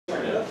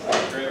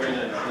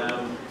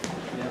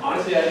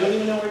honestly, I don't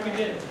even know where to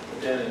begin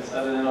with Dennis,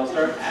 other than I'll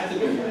start at the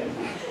beginning.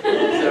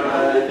 So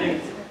I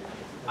think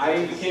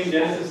I became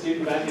Dennis's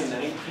student back in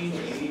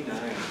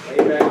 1989, way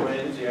back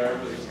when JR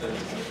was just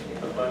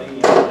a budding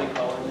young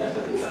columnist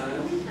at the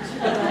time. He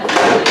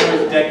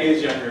was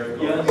decades younger, of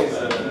course.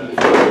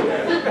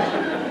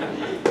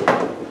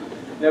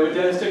 Now, when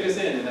Dennis took us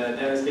in, and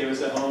Dennis gave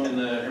us a home in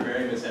the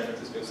herbarium at San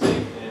Francisco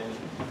State,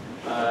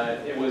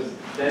 and it was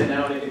then,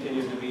 now, and it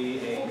continues to be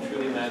a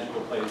truly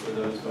magical place for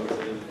those folks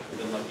that have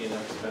been lucky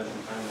enough to spend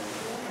some time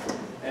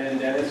there. And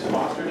Dennis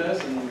fostered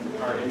us and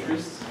our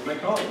interests in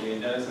mycology,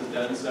 and Dennis has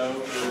done so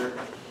for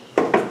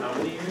how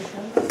many years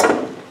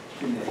now?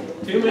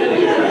 Too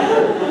many.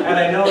 And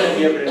I know that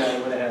the other night I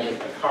would have had a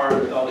card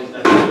with all these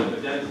numbers,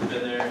 but Dennis has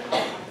been there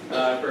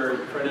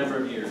for a number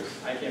of years.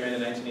 I came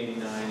in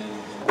 1989, and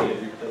he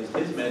had replaced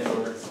his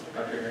mentor,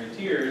 Dr. Harry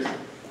Tears,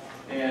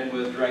 and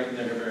was directing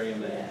the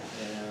herbarium then.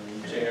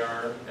 And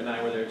JR and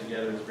I were there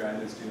together as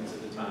graduate students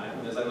at the time.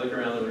 And as I look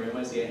around the room,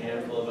 I see a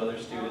handful of other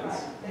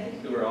students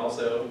who are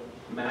also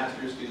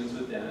master's students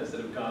with Dennis that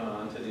have gone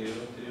on to do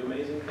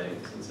amazing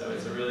things. And so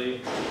it's a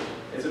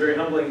very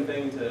humbling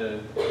thing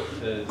to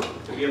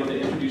be able to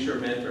introduce your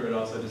mentor, but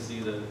also to see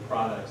the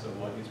products of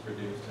what he's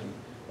produced and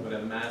what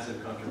a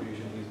massive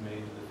contribution he's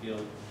made to the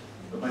field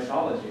of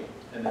mycology.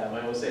 And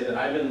I will say that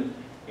I've been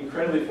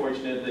incredibly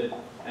fortunate that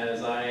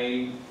as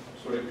I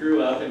sort of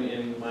grew up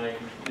and my,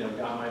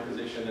 got my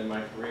position in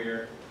my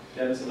career,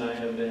 Dennis and I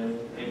have been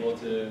able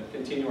to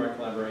continue our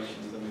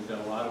collaborations, and we've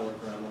done a lot of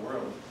work around the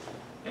world.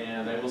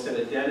 And I will say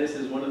that Dennis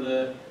is he's one of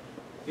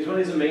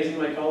these amazing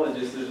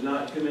mycologists. There's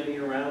not too many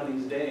around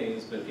these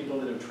days, but people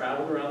that have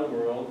traveled around the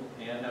world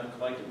and have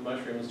collected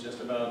mushrooms just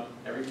about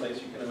every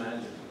place you can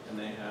imagine. And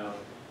they have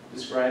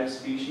described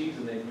species,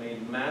 and they've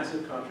made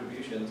massive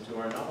contributions to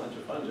our knowledge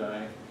of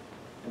fungi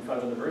and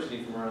fungal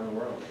diversity from around the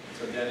world.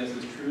 So Dennis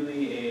is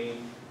truly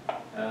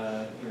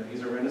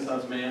he's a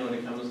Renaissance man when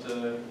it comes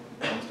to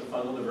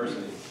fungal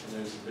diversity.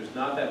 And there's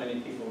not that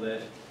many people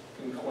that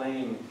can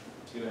claim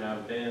to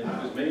have been to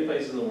as many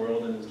places in the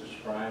world and has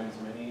described as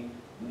many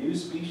new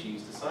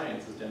species to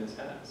science as Dennis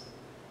has.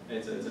 And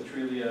it's a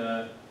truly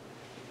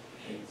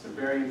it's a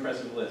very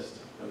impressive list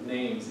of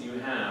names that you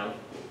have,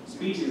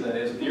 species that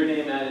is, with your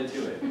name added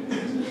to it.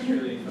 It's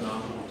truly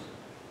phenomenal.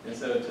 And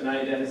so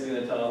tonight Dennis is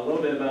going to tell a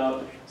little bit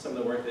about some of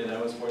the work that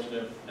I was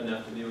fortunate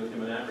enough to do with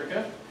him in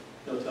Africa.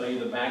 He'll tell you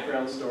the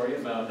background story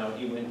about how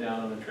he went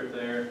down on a trip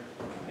there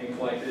and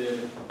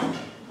collected,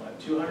 what,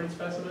 200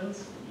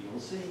 specimens? You'll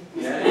see.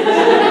 Yeah.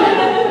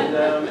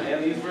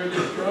 And these were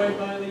destroyed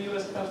by the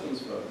U.S.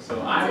 Customs folks.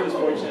 So I was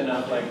fortunate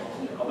enough,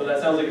 although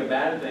that sounds like a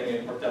bad thing,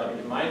 it worked out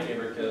in my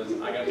favor because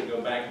I got to go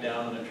back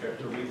down on a trip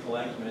to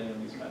recollect many of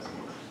these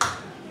specimens.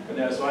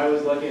 But so I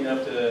was lucky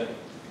enough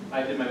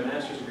I did my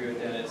master's degree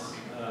with Dennis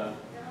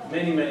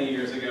many, many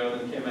years ago,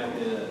 and then came back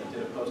and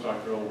did a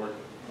postdoctoral work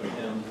with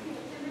him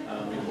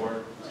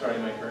before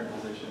starting my current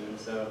position. And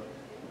so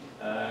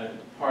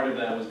part of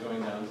that was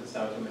going down to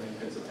South America and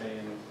Principe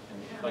and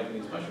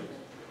collecting these mushrooms.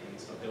 And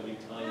so he'll be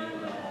telling you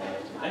about all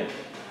that tonight.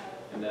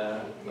 And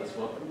let's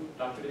welcome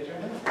Dr.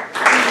 Desjardin.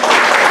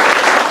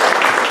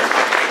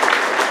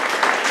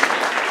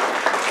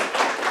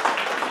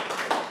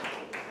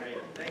 Great.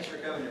 Thanks for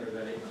coming,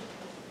 everybody.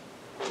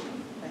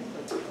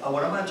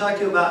 What I'm going to talk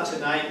to you about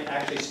tonight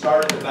actually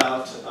started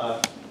about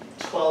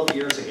 12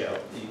 years ago.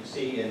 You can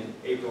see in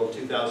April of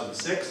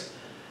 2006.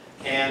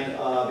 And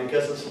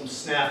because of some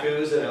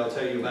snafus that I'll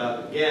tell you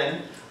about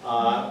again,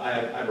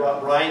 I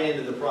brought Brian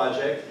into the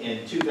project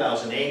in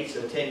 2008,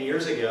 so 10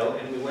 years ago,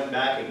 and we went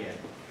back again.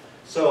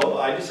 So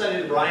I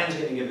decided Brian's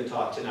going to give the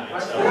talk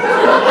tonight. So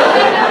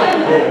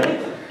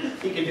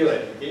he can do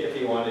it if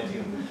he wanted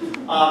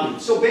to.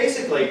 So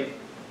basically,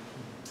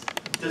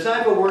 the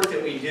type of work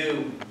that we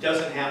do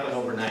doesn't happen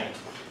overnight.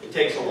 It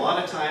takes a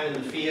lot of time in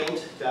the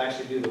field to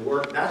actually do the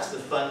work. That's the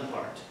fun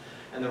part.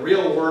 And the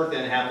real work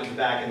then happens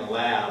back in the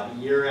lab,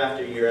 year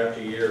after year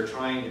after year,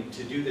 trying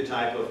to do the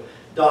type of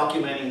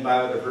documenting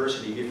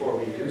biodiversity before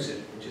we use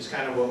it, which is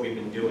kind of what we've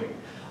been doing.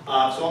 So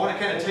I want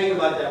to kind of tell you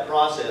about that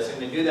process. I'm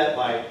going to do that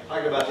by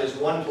talking about this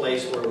one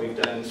place where we've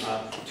done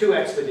 2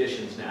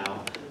 expeditions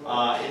now.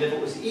 And if it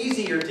was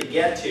easier to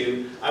get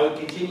to, I would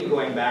continue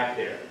going back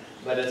there.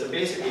 But it's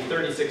basically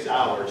 36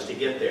 hours to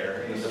get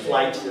there. And the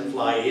flights that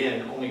fly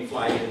in only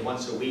fly in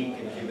once a week.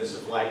 And if you miss a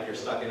flight, you're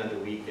stuck another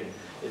week. And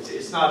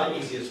it's not the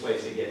easiest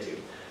place to get to.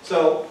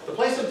 So the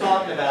place I'm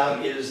talking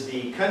about is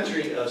the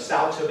country of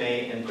Sao Tome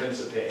and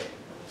Principe.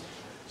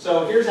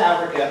 So here's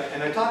Africa.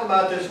 And I talk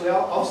about this,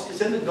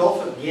 it's in the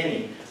Gulf of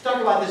Guinea. I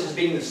talk about this as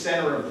being the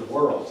center of the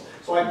world.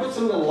 So I put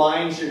some of the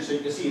lines here so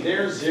you can see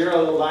there's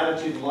 0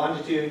 latitude and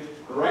longitude.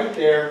 Right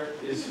there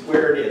is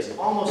where it is,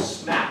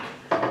 almost smack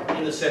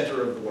in the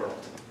center of the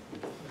world.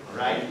 All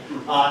right.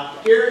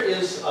 Here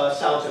is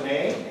Sao Tome,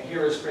 and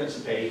here is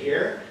Principe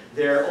here.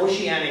 They're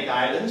oceanic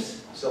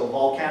islands, so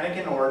volcanic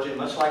in origin,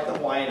 much like the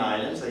Hawaiian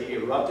Islands. They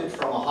erupted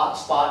from a hot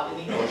spot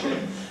in the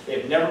ocean.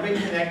 They've never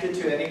been connected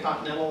to any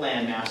continental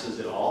land masses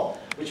at all,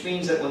 which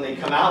means that when they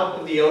come out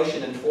of the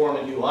ocean and form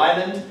a new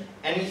island,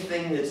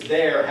 anything that's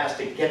there has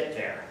to get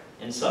there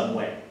in some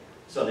way.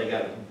 So they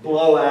got to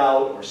blow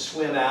out or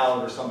swim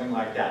out or something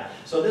like that.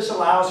 So this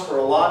allows for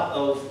a lot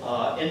of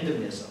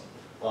endemism,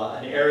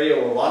 an area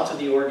where lots of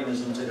the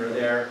organisms that are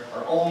there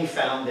are only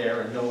found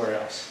there and nowhere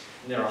else.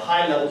 And there are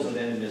high levels of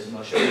endemism.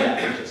 I'll show you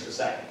that in just a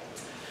second.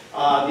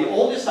 The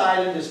oldest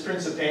island is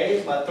Principe.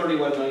 It's about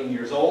 31 million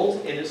years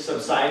old, and it's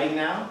subsiding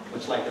now,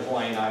 much like the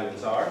Hawaiian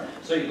Islands are.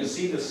 So you can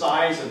see the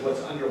size of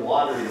what's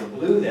underwater in the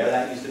blue there.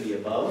 That used to be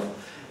above.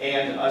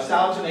 And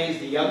Sao Tome is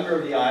the younger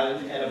of the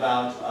island at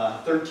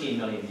about 13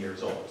 million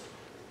years old.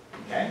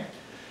 Okay?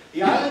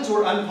 The islands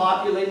were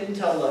unpopulated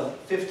until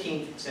the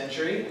 15th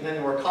century, and then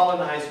they were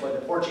colonized by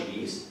the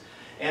Portuguese.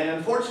 And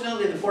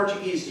unfortunately, the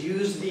Portuguese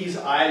used these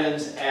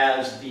islands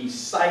as the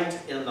site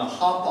and the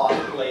hop-off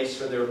place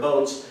for their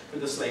boats for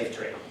the slave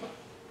trade.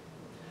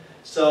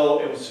 So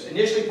it was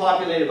initially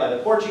populated by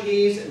the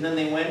Portuguese, and then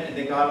they went and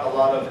they got a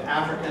lot of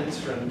Africans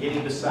from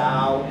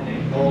Guinea-Bissau and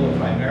Angola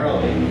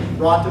primarily,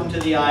 brought them to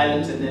the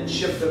islands, and then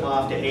shipped them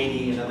off to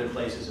Haiti and other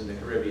places in the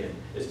Caribbean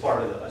as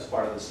part of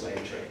the slave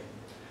trade.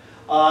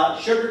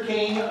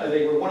 Sugarcane,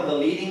 they were one of the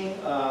leading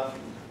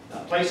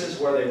places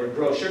where they would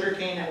grow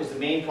sugarcane. That was the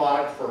main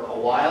product for a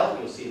while.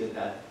 You'll see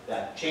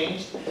that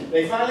changed.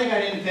 They finally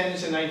got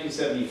independence in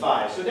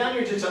 1975. So down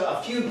here just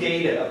a few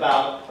data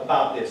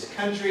about this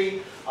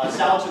country.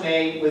 Sao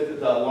Tome, with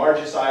the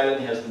largest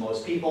island, has the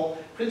most people.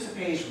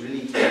 Principe is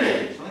really tiny.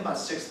 There's only about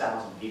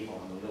 6,000 people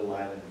on the little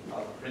island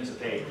of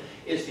Principe.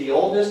 It's the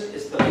oldest,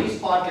 it's the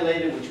least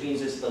populated, which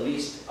means it's the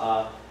least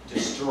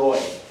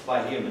destroyed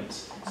by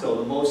humans. So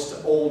the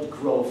most old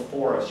growth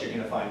forest you're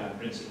going to find on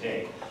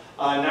Principe.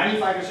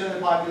 95% of the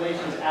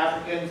population is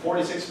African,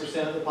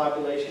 46% of the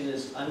population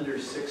is under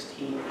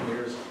 16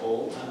 years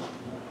old.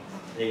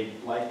 They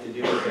like to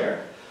do it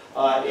there.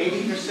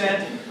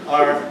 80%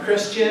 are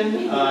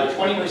Christian, 20%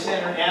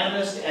 are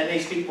animist, and they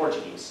speak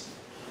Portuguese.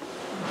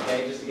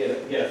 Okay, just to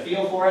get a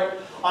feel for it.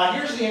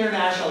 Here's the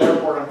international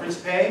airport on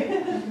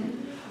Principe.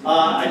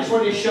 I just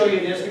wanted to show you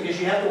this because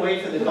you have to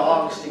wait for the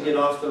dogs to get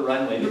off the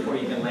runway before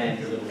you can land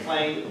your little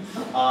plane.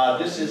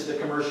 This is the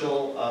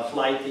commercial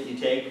flight that you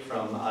take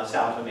from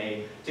Sao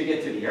Tome to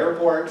get to the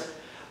airport.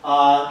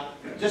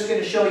 Just going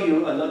to show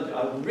you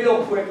a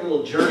real quick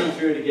little journey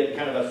through to get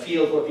kind of a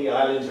feel of what the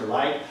islands are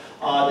like.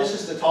 This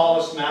is the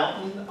tallest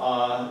mountain.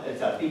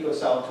 It's at Pico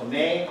Sao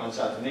Tome on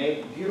Sao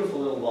Tome.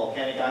 Beautiful little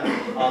volcanic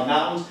island,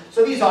 mountains.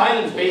 So these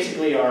islands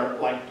basically are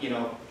like,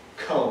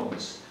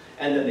 cones.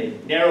 And then they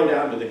narrow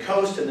down to the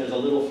coast, and there's a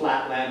little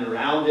flat land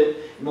around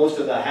it. Most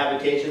of the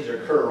habitations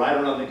occur right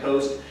around the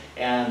coast,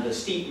 and the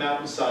steep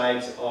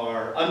mountainsides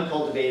are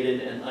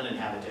uncultivated and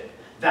uninhabited.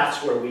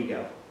 That's where we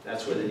go.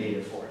 That's where the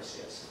native forest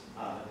is,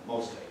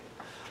 mostly.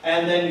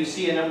 And then you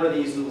see a number of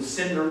these little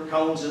cinder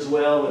cones as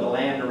well, where the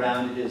land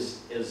around it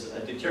is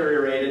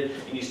deteriorated,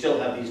 and you still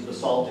have these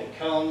basaltic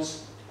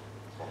cones.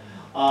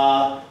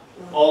 All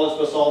this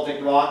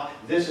basaltic rock.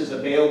 This is a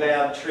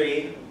baobab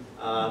tree.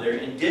 They're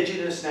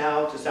indigenous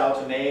now to Sao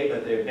Tome,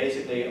 but they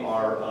basically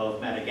are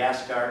of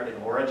Madagascar in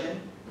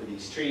origin with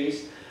these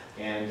trees.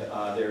 And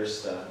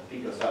there's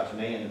Pico Sao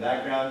Tome in the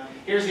background.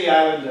 Here's the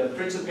island of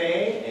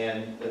Principe,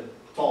 and the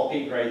tall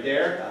peak right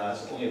there.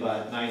 It's only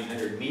about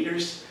 900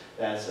 meters.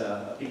 That's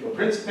Pico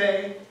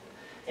Principe.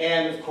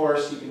 And of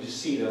course, you can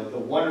just see the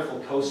wonderful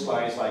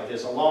coastlines like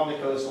this. Along the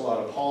coast, a lot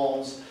of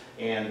palms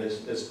and this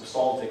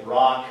basaltic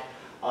rock.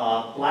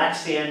 Black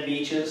sand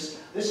beaches.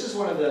 This is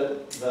one of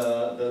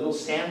the little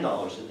sand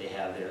dollars that they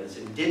have there. It's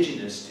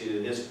indigenous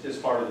to this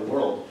part of the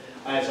world.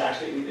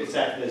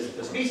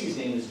 The species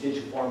name is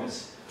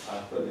Digiformis.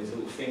 Put these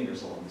little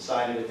fingers along the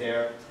side of it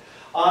there.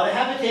 The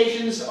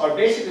habitations are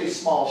basically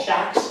small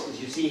shacks, as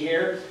you see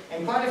here,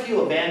 and quite a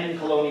few abandoned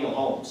colonial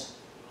homes.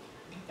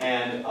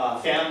 And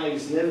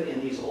families live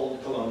in these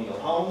old colonial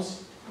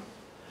homes.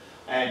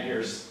 And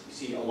you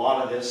see a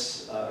lot of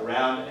this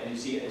around, and you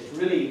see it's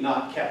really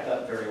not kept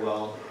up very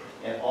well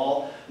at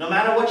all. No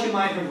matter what you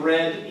might have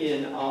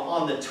read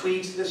on the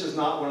tweets, this is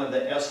not one of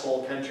the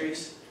S-hole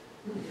countries,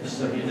 just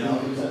so you know.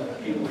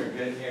 People are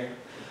good here.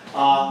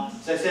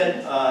 As I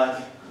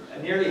said,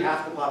 nearly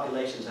half the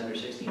population is under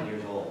 16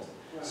 years old.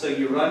 So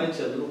you run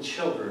into little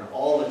children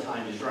all the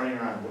time just running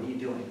around. What are you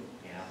doing?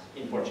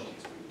 In Portuguese,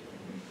 what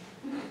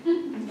are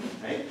you doing?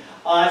 Right?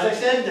 As I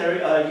said,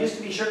 there used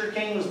to be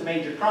sugarcane was the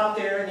major crop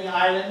there in the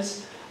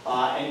islands.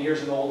 And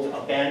here's an old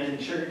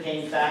abandoned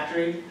sugarcane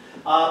factory.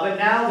 But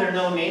now they're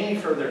known mainly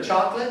for their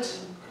chocolate.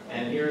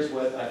 And here's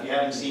what, if you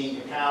haven't seen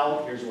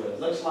cacao, here's what it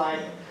looks like.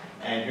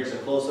 And here's a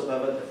close-up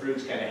of it. The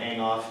fruits kind of hang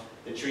off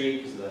the tree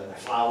because the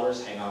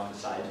flowers hang off the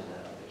sides of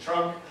the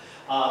trunk.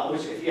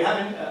 Which, if you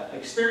haven't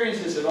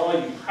experienced this at all,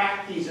 you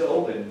crack these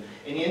open,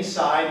 and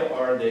inside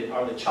are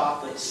the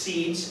chocolate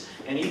seeds.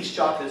 And each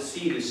chocolate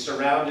seed is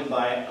surrounded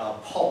by a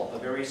pulp, a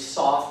very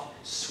soft,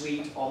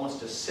 sweet,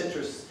 almost a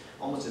citrus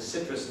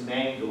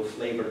mango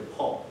flavored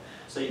pulp.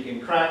 So you can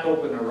crack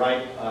open a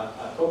ripe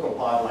cocoa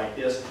pod like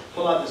this,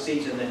 pull out the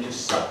seeds, and then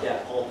just suck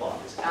that pulp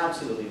off. It's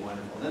absolutely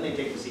wonderful. And then they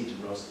take the seeds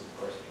and roast them, of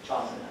course, with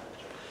chocolate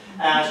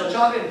out of it. So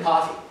chocolate and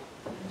coffee.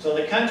 So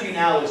the country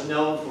now is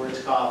known for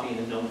its coffee and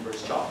is known for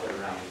its chocolate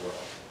around the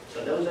world.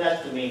 So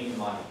that's the main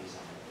commodities.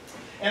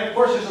 And of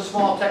course, there's a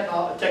small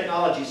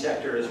technology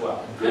sector as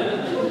well.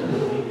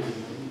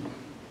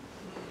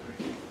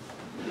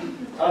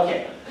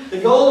 Okay, the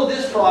goal of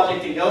this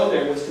project to go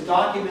there was to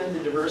document the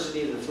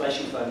diversity of the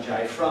fleshy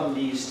fungi from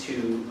these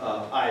two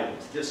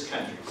islands, this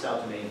country, Sao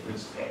Tome and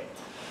Principe.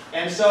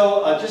 And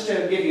so, just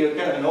to give you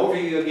kind of an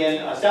overview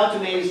again, Sao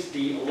Tome is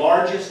the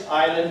largest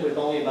island with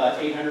only about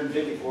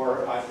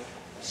 854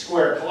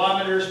 square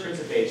kilometers.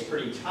 Principe is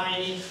pretty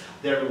tiny.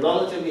 They're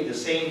relatively the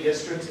same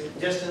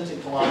distance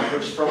in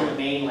kilometers from the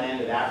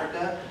mainland of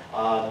Africa.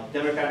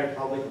 Democratic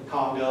Republic of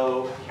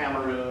Congo,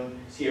 Cameroon,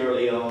 Sierra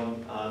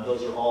Leone,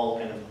 those are all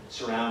kind of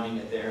surrounding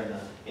it there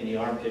in the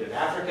armpit of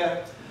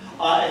Africa.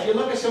 If you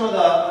look at some of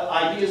the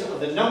ideas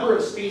of the number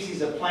of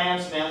species of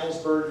plants, mammals,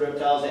 birds,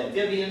 reptiles,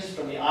 amphibians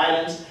from the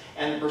islands,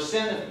 and the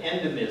percent of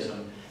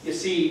endemism, you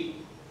see,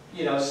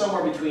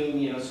 somewhere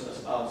between,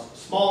 a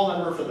small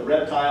number for the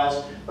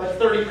reptiles, but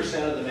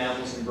 30% of the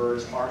mammals and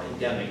birds are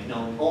endemic,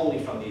 known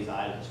only from these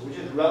islands, which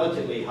is a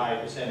relatively high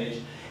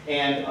percentage,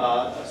 and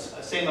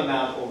same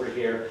amount over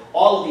here.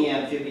 All of the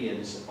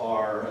amphibians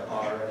are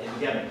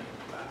endemic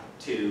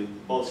to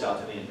both Sao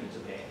Tome and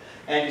Principe.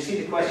 And you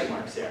see the question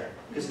marks there,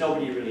 because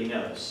nobody really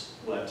knows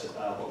what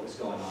was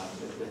going on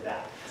with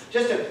that.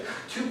 Just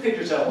two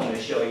pictures I want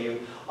to show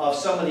you of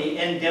some of the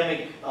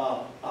endemic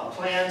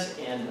plants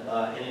and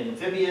an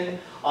amphibian.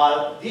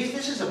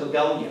 This is a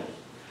begonia.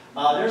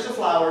 There's the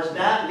flowers.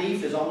 That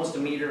leaf is almost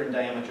 1 meter in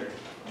diameter.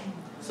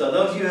 So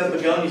those of you who have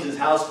begonias as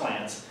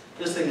houseplants,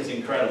 this thing is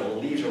incredible.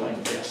 The leaves are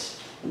like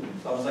this.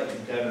 It's almost like a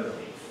gunner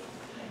leaf.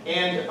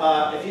 And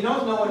if you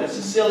don't know what a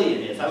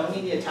Sicilian is, I don't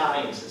mean the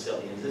Italian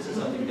Sicilians. This is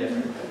something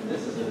different.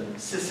 This is a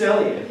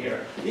Sicilian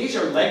here. These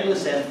are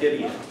legless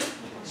amphibians.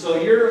 So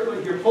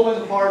you're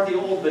pulling apart the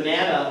old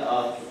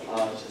banana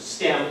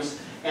stems,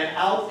 and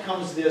out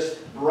comes this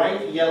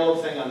bright yellow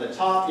thing on the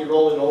top. You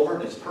roll it over,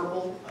 and it's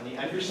purple on the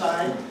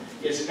underside.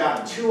 It's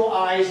got 2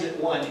 eyes at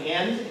one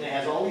end, and it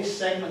has all these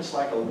segments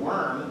like a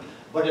worm,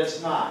 but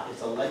it's not.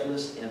 It's a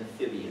legless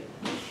amphibian.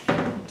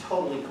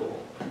 Totally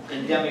cool.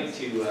 Endemic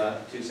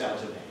to Sao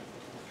Tome.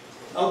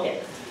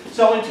 Okay,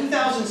 so in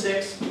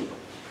 2006,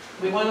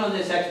 we went on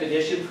this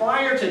expedition.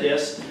 Prior to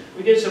this,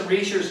 we did some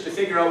research to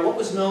figure out what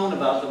was known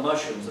about the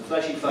mushrooms, the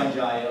fleshy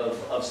fungi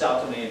of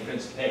Sao Tome and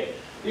Principe.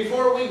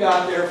 Before we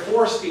got there,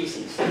 4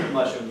 species of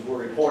mushrooms were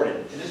reported.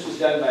 And this was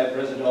done by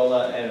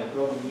Bresadola and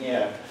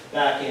Robinier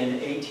back in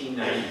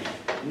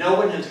 1890. No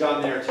one has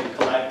gone there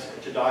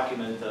to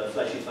document the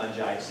fleshy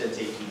fungi since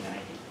 1890.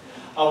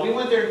 I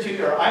went there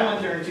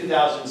in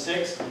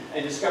 2006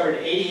 and discovered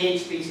 88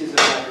 species of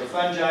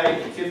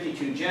microfungi in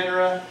 52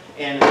 genera.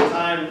 And at the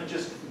time,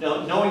 just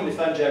knowing the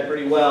fungi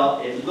pretty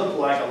well, it looked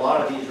like a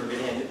lot of these were going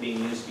to end up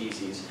being new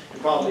species,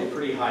 and probably a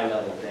pretty high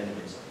level of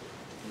endemism.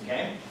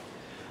 Okay?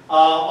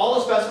 All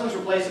the specimens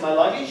were placed in my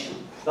luggage.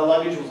 The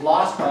luggage was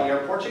lost by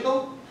Air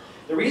Portugal.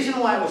 The reason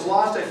why it was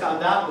lost, I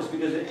found out, was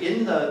because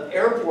in the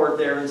airport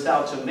there in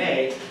Sao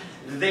Tome,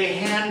 they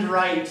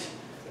handwrite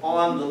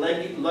on the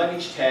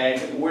luggage tag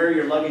where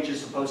your luggage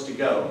is supposed to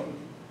go.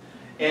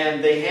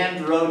 And they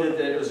hand wrote it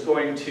that it was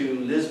going to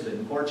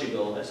Lisbon,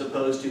 Portugal, as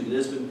opposed to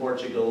Lisbon,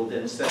 Portugal,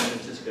 then San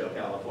Francisco,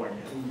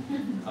 California.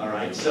 All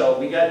right, so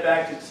we got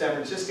back to San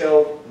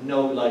Francisco,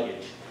 no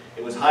luggage.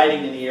 It was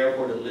hiding in the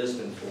airport of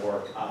Lisbon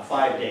for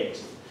 5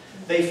 days.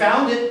 They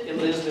found it in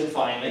Lisbon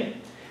finally,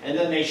 and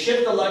then they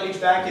shipped the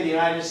luggage back to the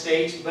United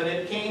States, but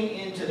it came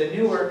into the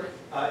Newark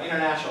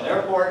International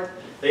Airport.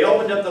 They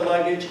opened up the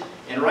luggage,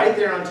 and right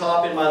there on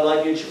top in my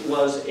luggage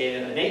was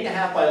an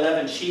 8.5 by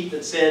 11 sheet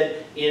that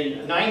said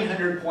in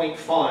 900-point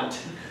font,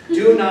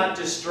 "Do not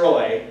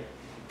destroy,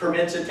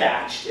 permits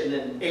attached," and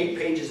then 8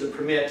 pages of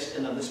permits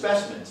and then the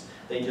specimens.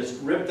 They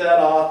just ripped that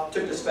off,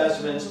 took the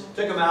specimens,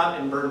 took them out,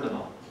 and burned them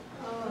all.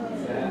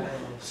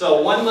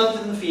 So 1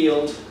 month in the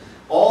field,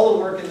 all the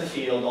work in the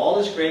field, all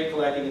this grape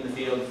collecting in the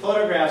field,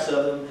 photographs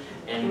of them,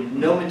 and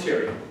no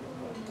material.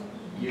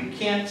 You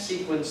can't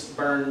sequence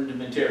burned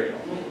material.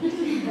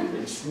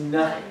 It's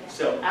nothing.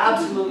 So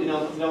absolutely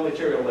no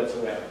material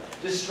whatsoever.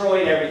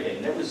 Destroyed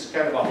everything. That was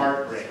kind of a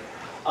heartbreak.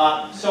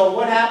 So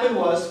what happened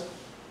was,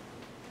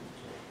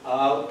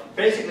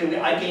 basically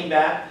I came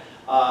back.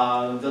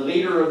 The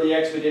leader of the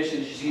expedition,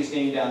 you see his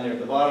name down there at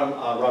the bottom,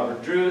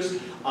 Robert Drews,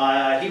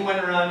 he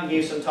went around and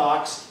gave some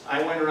talks.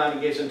 I went around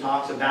and gave some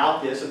talks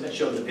about this and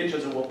showed the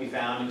pictures of what we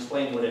found,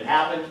 explained what had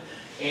happened.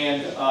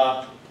 And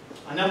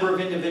a number of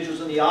individuals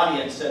in the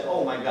audience said,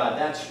 "Oh my God,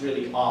 that's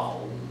really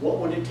awful. What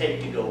would it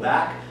take to go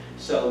back?"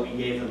 So we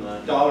gave them a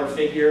dollar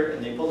figure,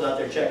 and they pulled out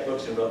their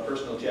checkbooks and wrote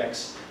personal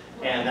checks,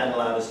 and that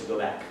allowed us to go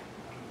back.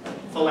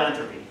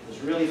 Philanthropy. It was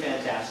really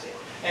fantastic.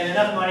 And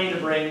enough money to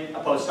bring a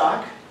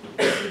postdoc,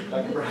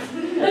 Dr.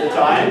 Brian, at the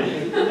time,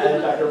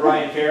 and Dr.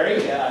 Brian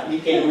Ferry, he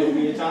came with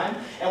me at the time.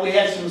 And we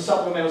had some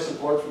supplemental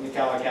support from the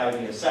Cal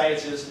Academy of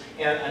Sciences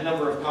and a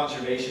number of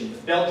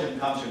Belgian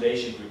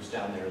conservation groups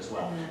down there as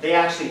well. They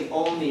actually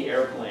own the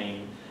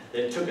airplane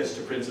that took us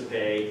to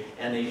Principe,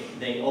 and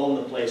they own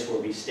the place where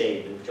we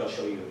stayed, which I'll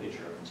show you a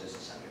picture of in just a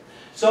second.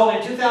 So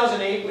in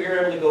 2008, we were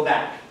able to go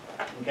back.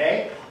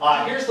 Okay?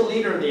 Here's the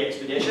leader of the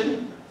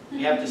expedition.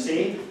 You have to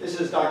see. This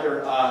is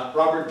Dr.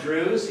 Robert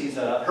Drews. He's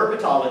a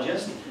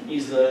herpetologist.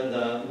 He's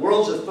the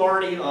world's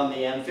authority on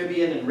the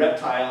amphibian and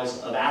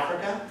reptiles of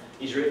Africa.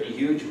 He's written a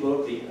huge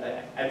book, The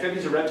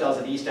Amphibians and Reptiles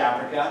of East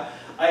Africa.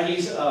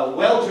 He's a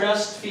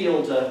well-dressed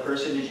field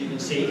person, as you can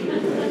see.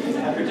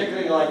 I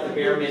particularly like the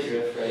bare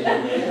midriff right in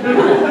there.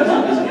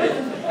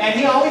 And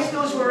he always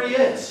knows where he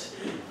is.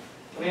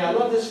 I mean, I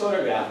love this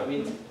photograph. I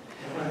mean,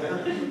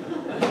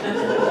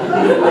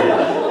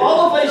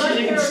 all the places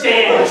you can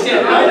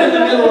stand right in the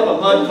middle of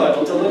a mud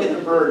puddle to look at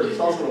the birds. He's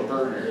also a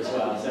birder as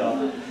well.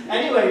 So,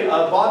 anyway,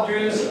 Bob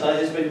Drews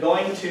has been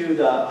going to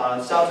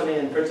the South Tome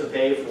and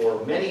Principe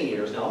for many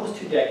years now,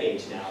 almost 2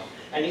 decades now.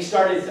 And he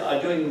started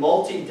doing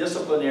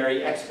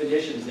multidisciplinary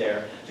expeditions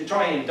there to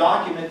try and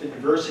document the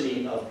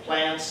diversity of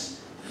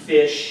plants,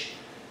 fish,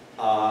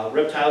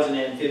 reptiles and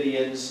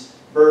amphibians,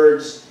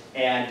 birds,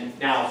 and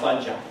now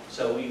fungi.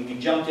 So we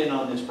jumped in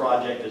on this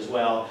project as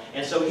well.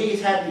 And so he's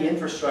had the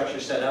infrastructure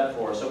set up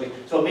for us. So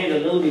it made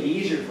it a little bit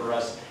easier for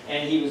us,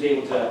 and he was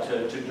able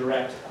to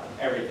direct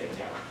everything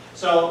there.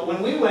 So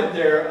when we went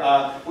there,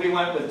 we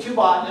went with 2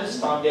 botanists,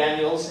 Tom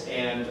Daniels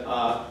and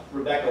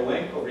Rebecca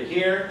Wink over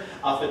here,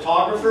 a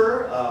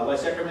photographer,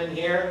 Wes Eckerman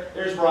here,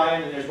 there's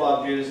Brian, and there's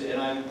Bob Drews,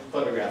 and I'm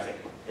photographing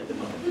at the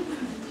moment.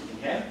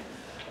 Okay?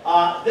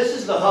 This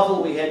is the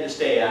hovel we had to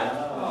stay at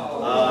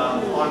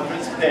on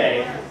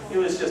Principe. It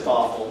was just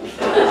awful.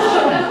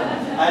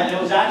 And it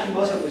was actually,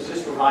 most of it was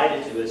just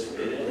provided to us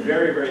at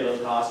very, very low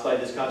cost by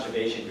this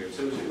conservation group.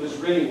 So it was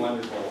really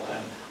wonderful.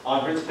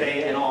 On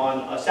Principe and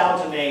on Sao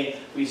Tome,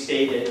 we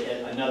stayed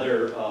at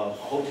another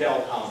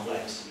hotel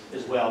complex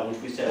as well, which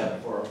we set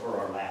up for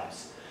our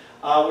labs.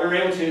 We were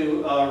able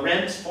to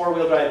rent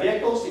 4-wheel drive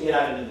vehicles to get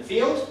out into the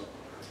field.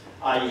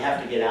 You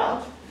have to get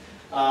out.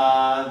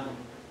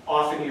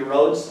 Often your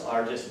roads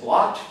are just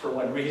blocked for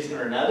one reason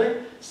or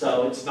another,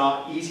 so it's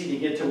not easy to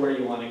get to where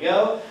you want to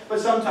go. But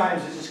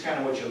sometimes this is kind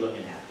of what you're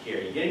looking at here.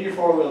 You get in your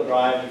 4-wheel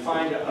drive, you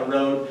find a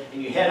road,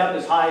 and you head up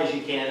as high as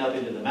you can up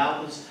into the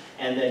mountains,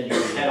 and then you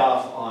head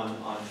off on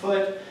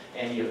foot,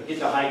 and you get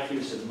to hike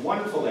through some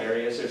wonderful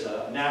areas. There's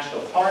a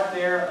national park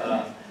there,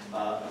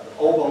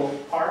 Obo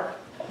Park,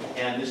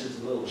 and this is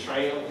a little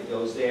trail that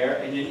goes there.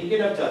 And then you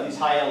get up to these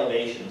high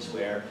elevations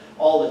where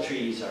all the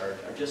trees are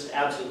just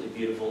absolutely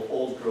beautiful,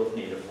 old growth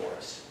native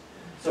forests.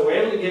 So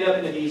we're able to get up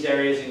into these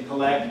areas and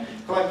collect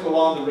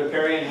along the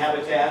riparian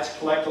habitats,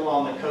 collect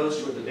along the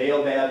coast where the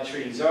baobab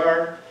trees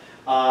are,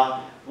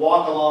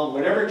 walk along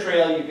whatever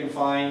trail you can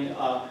find.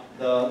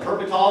 The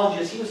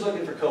herpetologist, he was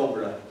looking for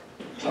cobra.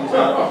 He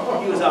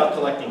was out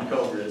collecting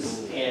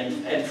cobras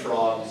and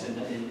frogs and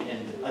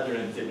other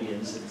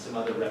amphibians and some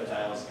other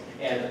reptiles.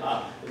 And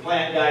the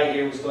plant guy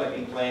here was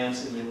collecting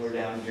plants, and then we're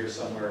down here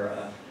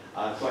somewhere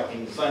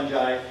collecting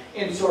fungi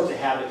in sorts of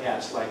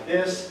habitats like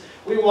this.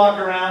 We walk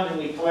around and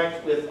we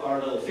collect with our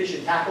little fish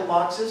and tackle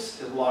boxes,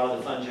 because a lot of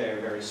the fungi are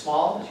very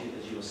small,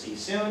 as you'll see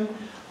soon.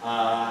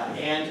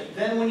 And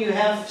then when you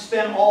have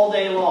spent all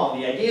day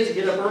long, the idea is to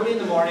get up early in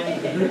the morning,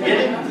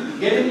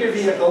 get in your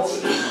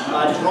vehicles,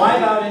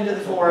 drive out into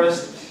the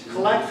forest,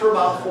 collect for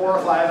about 4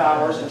 or 5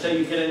 hours until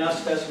you get enough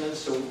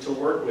specimens to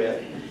work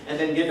with, and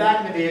then get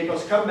back in the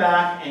vehicles, come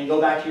back, and go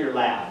back to your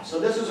lab.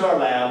 So this is our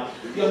lab.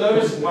 You'll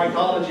notice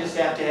mycologists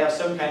have to have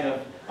some kind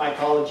of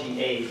mycology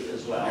aid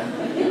as well.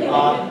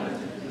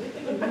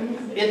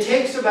 It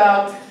takes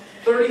about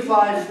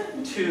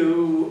 35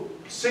 to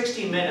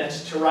 60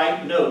 minutes to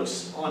write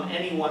notes on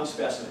any one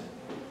specimen.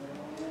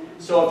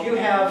 So if you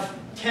have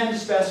 10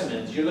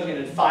 specimens, you're looking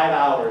at 5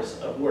 hours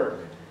of work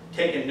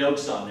taking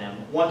notes on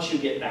them once you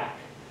get back.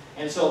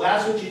 And so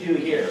that's what you do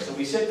here. So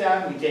we sit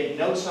down, we take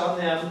notes on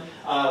them,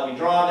 we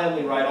draw them,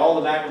 we write all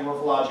the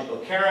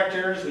macromorphological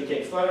characters, we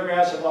take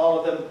photographs of all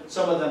of them,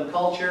 some of them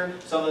culture,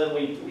 some of them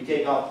we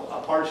take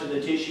off parts of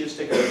the tissue,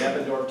 stick them in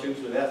Eppendorf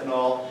tubes with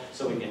ethanol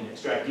so we can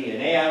extract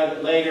DNA out of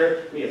it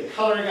later. We have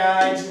color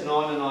guides, and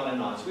on and on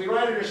and on. So we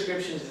write our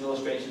descriptions and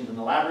illustrations in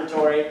the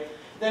laboratory.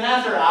 Then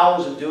after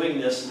hours of doing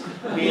this,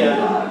 we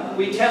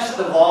test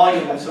the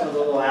volume of some of the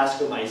little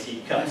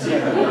ascomycete cups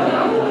here.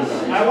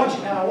 I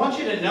want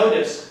you to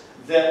notice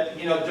that,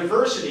 you know,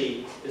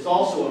 diversity is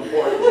also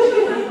important.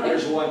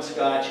 There's one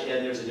Scotch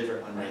and there's a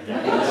different one right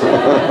there.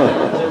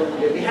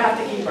 So we have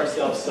to keep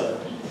ourselves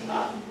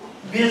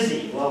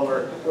busy while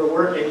we're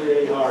working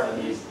really hard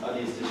on these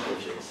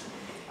descriptions.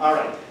 All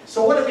right,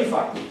 so what did we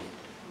find?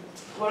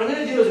 What I'm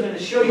going to do is I'm going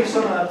to show you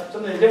some of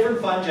the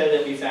different fungi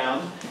that we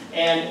found.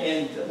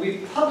 And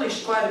we've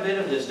published quite a bit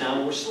of this now,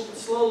 and we're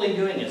slowly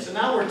doing it. So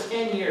now we're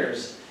 10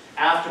 years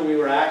after we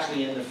were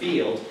actually in the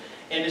field,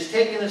 and it's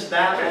taken us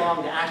that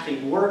long to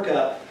actually work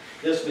up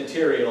this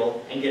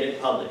material and get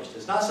it published.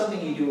 It's not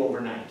something you do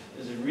overnight.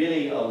 This is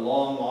really a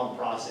long, long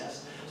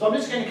process. So I'm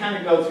just going to kind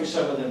of go through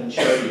some of them and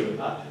show you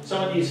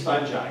some of these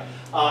fungi.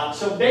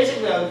 So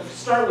basically, I'll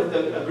start with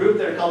a group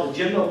that are called the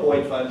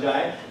gymnopoid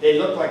fungi. They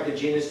look like the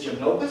genus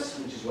Gymnopus,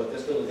 which is what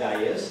this little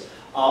guy is.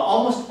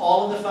 Almost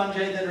all of the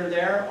fungi that are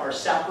there are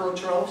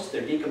saprotrophs.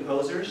 They're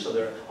decomposers, so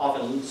they're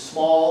often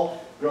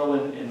small, grow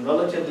in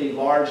relatively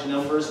large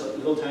numbers,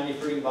 little tiny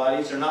fruiting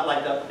bodies. They're not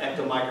like the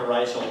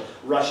ectomycorrhizal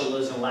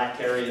russulas and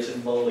lactarias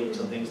and boletes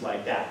and things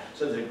like that.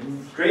 So the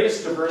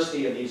greatest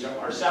diversity of these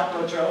are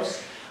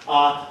saprotrophs.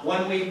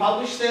 When we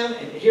published them,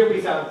 and here we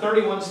found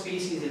 31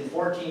 species in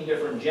 14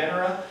 different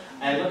genera,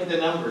 and look at the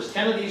numbers.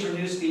 10 of these were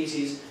new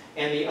species,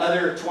 and the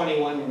other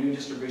 21 were new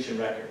distribution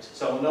records.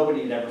 So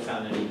nobody had ever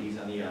found any of these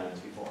on the islands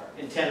before,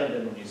 and 10 of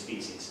them were new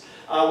species.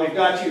 We've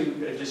got to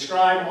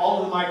describe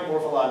all of the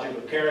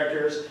micromorphological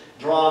characters,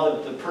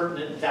 draw the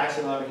pertinent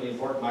taxonomically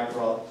important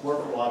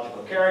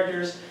micromorphological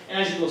characters,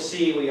 and as you will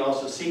see, we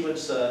also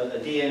sequence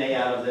a DNA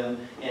out of them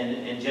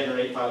and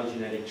generate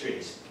phylogenetic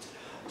trees.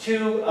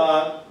 To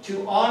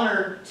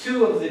honor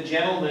two of the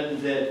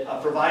gentlemen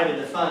that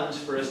provided the funds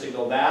for us to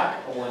go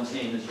back, one's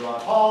name is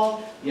Rod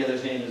Hall, the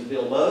other's name is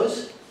Bill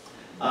Lowes,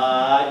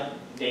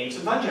 named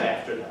some fungi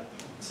after them.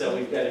 So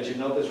we've got a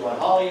Gymnopus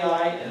rodhallii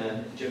and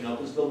a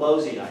Gymnopus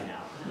bilbosii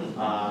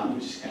now,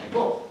 which is kind of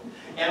cool.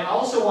 And I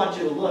also want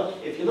you to look,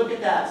 if you look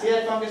at that, see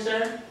that fungus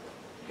there?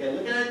 Okay,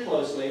 look at it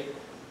closely.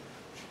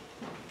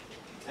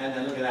 And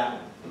then look at that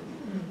one.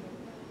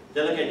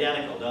 They look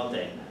identical, don't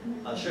they?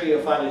 I'll show you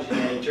a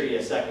phylogenetic tree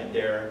in a second.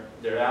 They're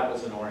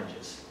apples and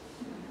oranges.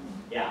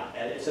 Yeah,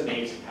 it's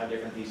amazing how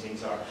different these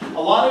things are.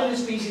 A lot of new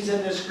species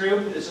in this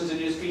group. This is a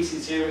new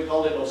species here. We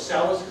called it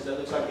Ocellus because it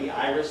looks like the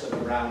iris of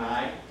a brown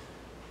eye,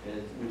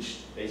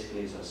 which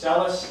basically is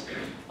Ocellus.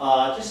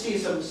 Just see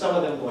some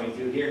of them going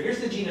through here. Here's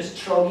the genus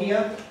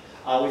Trogia.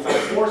 We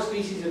found 4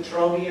 species of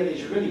Trogia.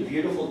 These are really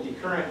beautiful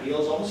decurrent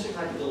beetles, almost look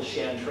like a little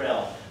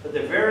chanterelle. But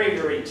they're very,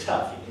 very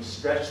tough. You can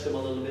stretch them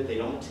a little bit. They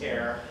don't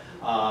tear.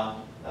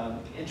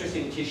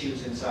 Interesting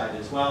tissues inside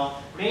as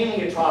well.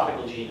 Mainly a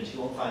tropical genus.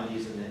 You won't find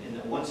these in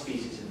the one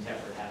species in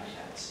temperate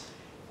habitats.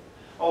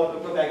 Oh,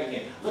 go back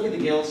again. Look at the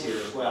gills here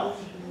as well.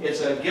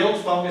 It's a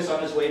gilled fungus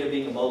on its way to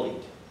being a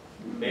bolete.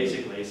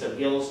 Basically, so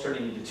gills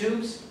turning into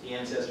tubes. The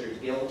ancestor is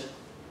gilled.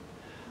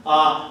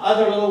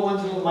 Other little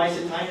ones, little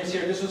Mycetinus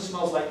here. This one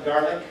smells like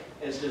garlic,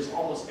 as does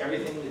almost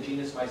everything in the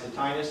genus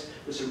Mycetinus.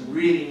 There's some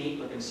really neat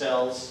looking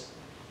cells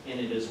in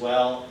it as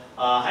well.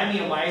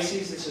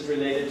 Hymeomyces, this is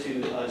related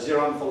to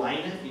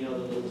Xeromphalina. You know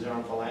the little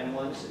Xeromphalina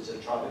ones. It's a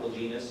tropical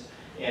genus.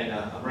 And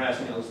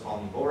Marasmiellus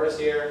palmivorus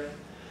here.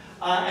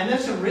 And then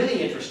some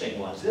really interesting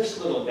ones. This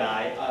little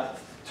guy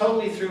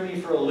totally threw me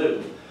for a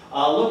loop.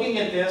 Looking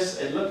at this,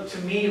 it looked to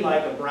me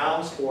like a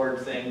brown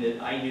spored thing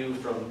that I knew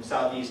from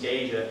Southeast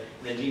Asia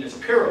in the genus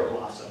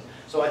Pyroglossom.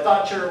 So I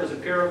thought sure it was a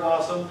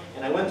Pyroglossom,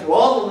 and I went through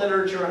all the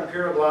literature on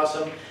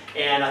Pyroglossom,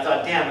 and I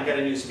thought, damn, I got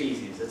a new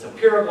species. It's a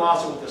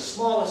Pyroglossom with the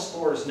smallest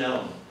spores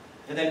known.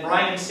 And then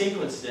Brian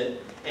sequenced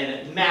it, and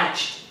it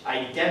matched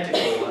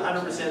identical,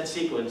 100%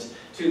 sequence,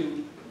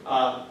 to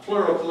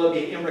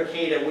Pleurocolobia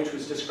imbricata, which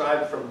was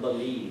described from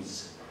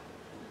Belize.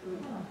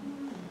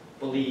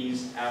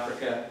 Belize,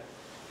 Africa.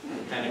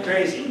 Kind of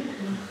crazy.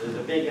 There's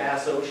a big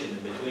ass ocean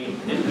in between.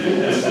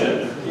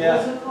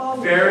 Yeah,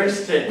 very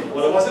stiff.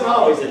 Well, it wasn't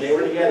always that they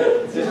were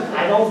together.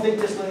 I don't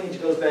think this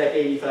lineage goes back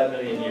 85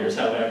 million years,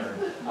 however.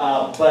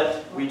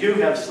 But we do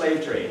have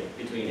slave trade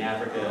between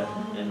Africa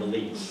and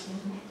Belize.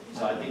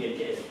 So I think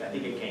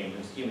it came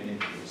as human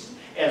influence,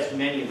 as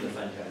many of the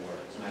fungi were,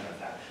 as a matter of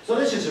fact. So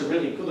this is a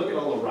really good look at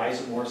all the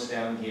rhizomorphs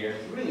down here.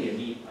 Really a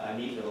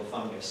neat little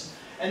fungus.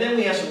 And then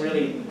we have some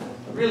really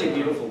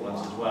beautiful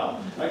ones as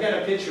well. I got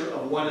a picture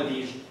of one of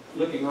these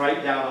looking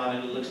right down on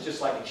it. It looks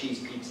just like a cheese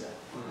pizza.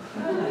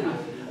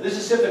 This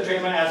is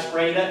Cyphotrema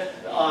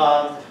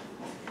aspirata.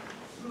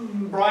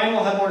 Brian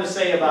will have more to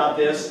say about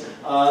this.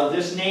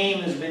 This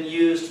name has been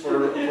used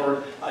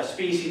for a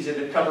species that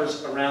it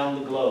covers around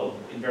the globe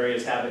in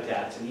various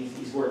habitats. And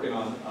he's working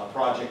on a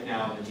project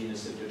now in the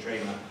genus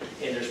Cyphotrema.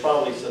 And there's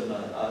probably some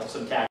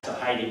taxa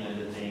hiding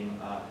under the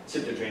name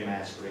Cyphotrema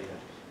aspirata.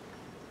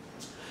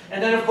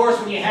 And then, of course,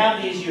 when you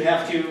have these, you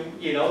have to,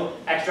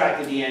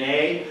 extract the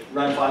DNA,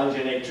 run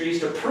phylogenetic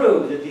trees to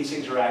prove that these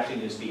things are actually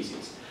new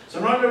species. So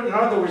in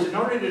other words, in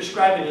order to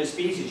describe a new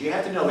species, you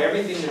have to know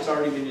everything that's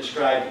already been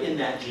described in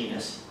that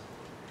genus,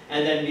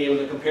 and then be able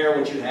to compare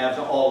what you have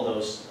to all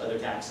those other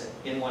taxa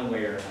in one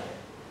way or another.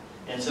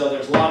 And so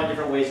there's a lot of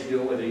different ways to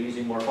do it, whether you're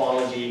using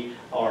morphology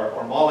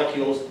or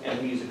molecules, and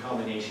we use a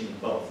combination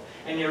of both.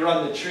 And you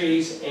run the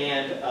trees,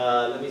 and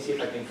let me see if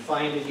I can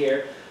find it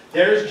here.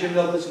 There's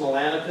Gymnopus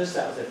melanopus,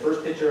 that was the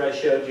first picture I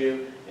showed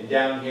you, and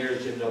down here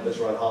is Gymnopus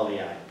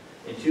rodhallii,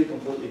 in 2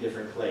 completely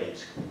different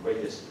clades,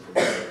 quite distant from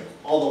each other,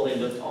 although they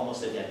looked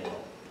almost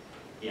identical.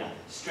 Yeah,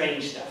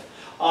 strange stuff.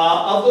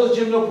 Of those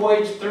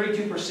gymnopoids,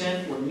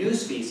 32% were new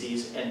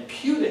species and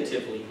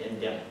putatively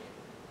endemic.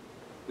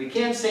 We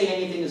can't say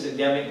anything is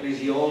endemic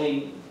because you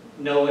only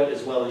know it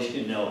as well as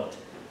you know it.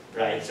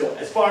 Right? So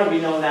as far as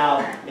we know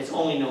now, it's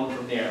only known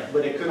from there.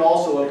 But it could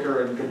also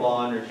occur in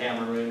Gabon or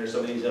Cameroon or some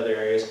of these other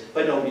areas,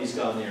 but nobody's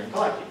gone there and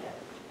collected yet.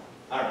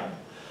 All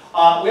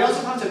right. We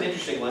also found some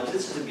interesting ones.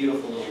 This is a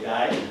beautiful little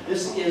guy.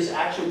 This is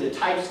actually the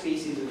type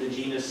species of the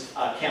genus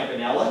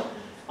Campanella.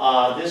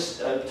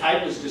 This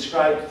type was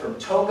described from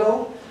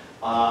Togo.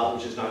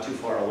 which is not too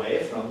far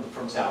away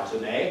from Sao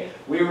Tome.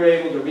 We were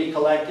able to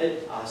recollect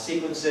it,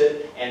 sequence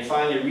it, and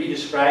finally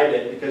re-describe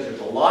it, because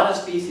there's a lot of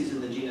species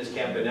in the genus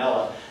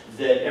Campanella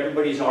that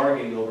everybody's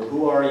arguing over.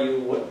 Who are you?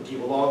 What, do you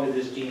belong to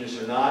this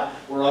genus or not?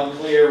 We're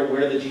unclear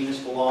where the genus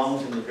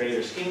belongs in the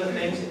greater scheme of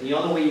things. And the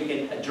only way you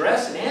can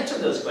address and answer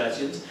those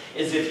questions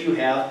is if you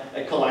have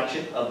a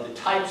collection of the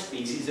type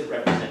species that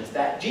represents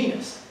that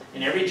genus.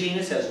 And every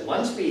genus has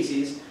one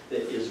species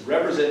that is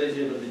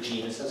representative of the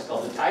genus. That's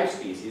called the type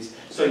species.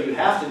 So you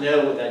have to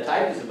know what that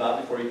type is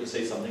about before you can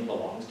say something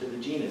belongs to the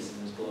genus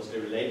and is closely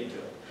related to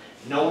it.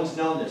 No one's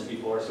known this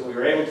before, so we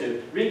were able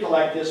to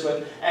recollect this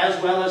one, as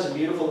well as a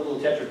beautiful little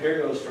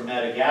Tetrapyrgos from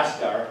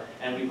Madagascar,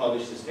 and we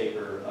published this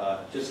paper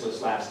just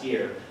this last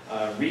year,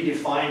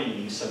 redefining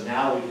these, so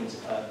now we can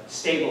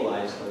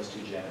stabilize those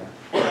two genera.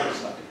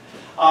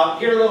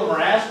 Here are little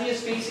Marasmia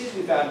species.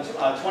 We found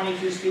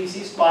 22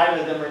 species, 5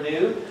 of them are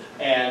new,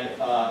 and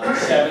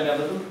 7 of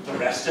them, the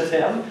rest of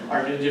them,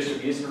 are new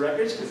distribution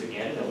records, because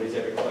again, nobody's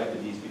ever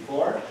collected these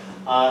before.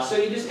 So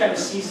you just kind of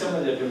see some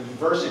of the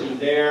diversity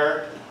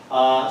there.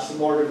 Some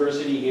more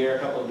diversity here. A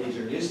couple of these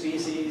are new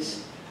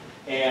species.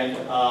 And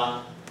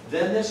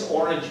then this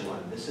orange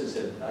one. This is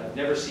I've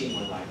never seen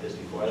one like this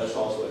before. That's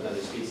also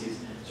another species.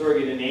 So we're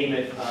going to name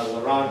it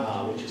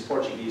Laranja, which is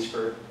Portuguese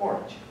for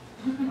orange.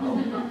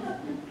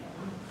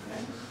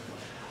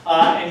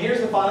 And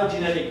here's the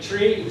phylogenetic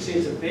tree. You can see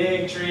it's a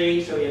big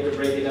tree, so you have to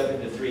break it up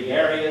into 3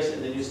 areas,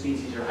 and the new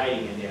species are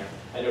hiding in there.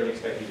 I don't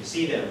expect you to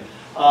see them.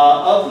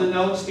 Of the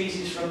known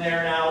species from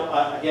there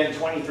now, again,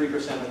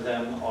 23% of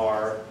them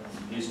are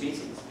new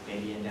species,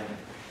 maybe endemic.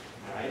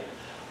 All right.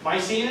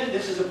 Mycena,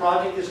 this is a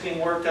project that's being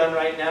worked on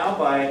right now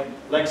by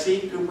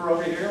Lexi Cooper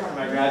over here, one of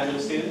my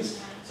graduate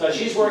students. So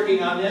she's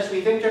working on this.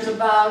 We think there's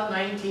about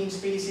 19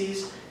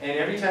 species, and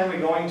every time we're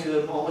going to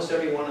them, almost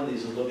every one of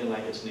these is looking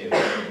like it's new. So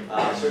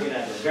we're going to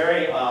have a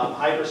very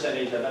high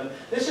percentage of them.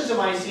 This is a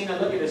Mycena.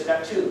 Look at it, it's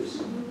got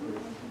tubes.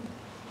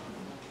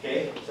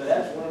 Okay, so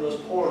that's one of those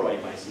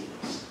poroid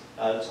Mycenas.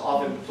 It's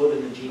often put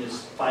in the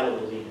genus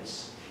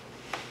Phylobalinus.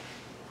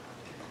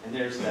 And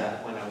there's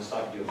that one I was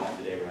talking to you about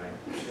today, Ryan.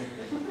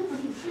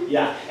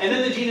 Yeah, and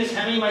then the genus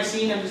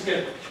Hemimycene. I'm just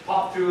going to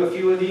pop through a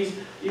few of these.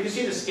 You can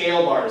see the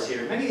scale bars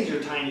here. Many of these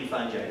are tiny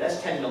fungi. That's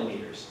 10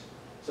 millimeters.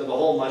 So the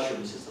whole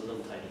mushroom is just a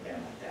little tiny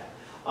band like that.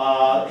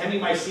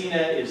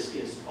 Hemimycena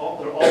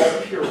they're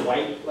all pure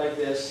white like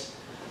this,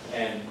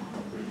 and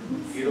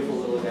beautiful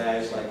little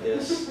guys like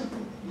this.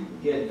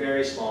 Again,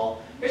 very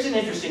small. Here's an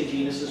interesting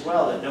genus as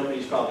well that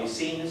nobody's probably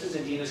seen. This is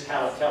a genus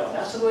Calyptella.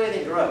 That's the way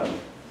they grow.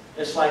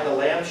 It's like a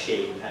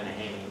lampshade kind of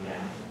hanging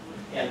down.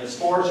 And the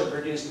spores are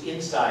produced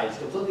inside. It's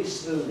completely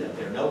smooth up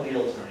there. No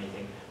gills or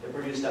anything. They're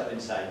produced up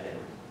inside there.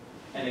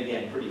 And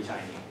again, pretty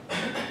tiny.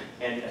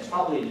 And it's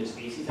probably a new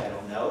species, I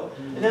don't know.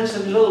 And then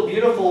some little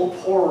beautiful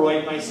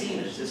poroid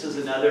Mycenas. This is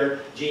another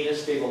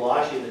genus,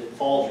 Fabulacea, that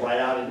falls right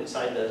out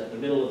inside the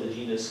middle of the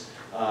genus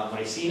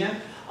Mycena.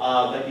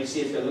 But you see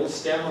it's got a little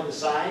stem on the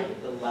side,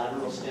 the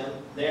lateral stem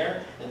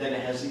there, and then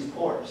it has these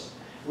pores.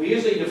 We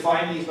usually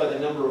define these by the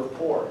number of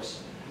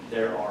pores.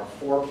 There are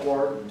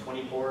 4-pored, and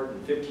 20-pored,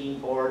 and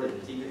 15-pored, and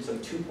there's even some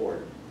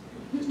 2-pored.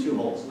 There's 2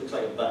 holes. It looks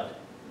like a butt.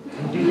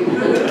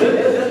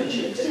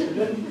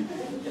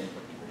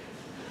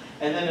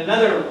 And then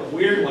another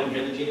weird one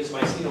here, the genus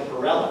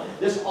Mycenoporella.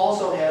 This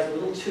also has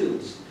little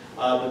tubes,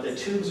 but the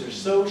tubes are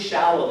so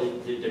shallow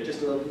that they're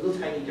just little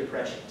tiny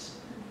depressions.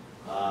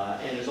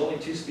 And there's only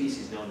 2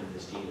 species known in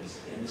this genus,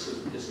 and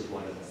this is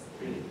one of them.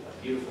 Really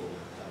beautiful.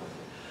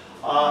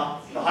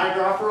 The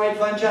hydrophorid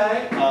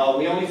fungi,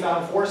 we only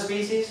found 4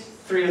 species,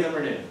 3 of them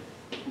are new.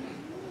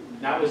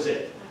 That was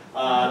it.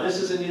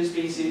 This is a new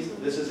species,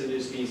 this is a new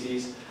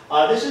species.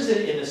 This is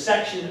in a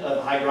section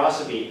of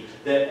Hygrocebae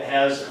that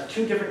has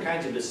 2 different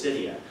kinds of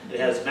basidia. It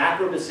has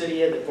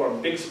macrobasidia that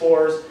form big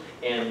spores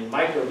and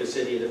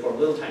microbasidia that form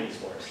little tiny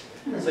spores.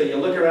 So you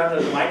look around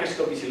under the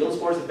microscope, you see little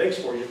spores and big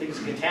spores, you think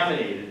it's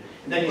contaminated.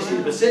 And then you see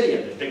the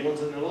basidia, the big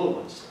ones and the little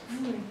ones.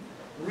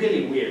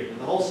 Really weird, and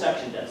the whole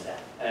section does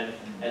that.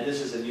 And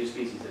this is a new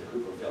species of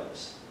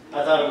Cuprophilus.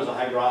 I thought it was a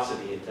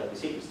Hygrocebae until we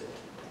sequenced it.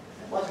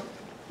 It wasn't.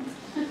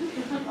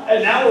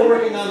 And now we're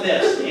working on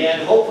this,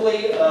 and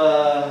hopefully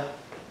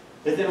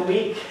within a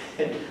week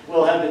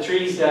we'll have the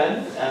trees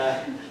done.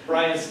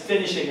 Brian's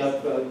finishing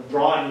up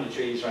drawing the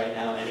trees right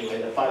now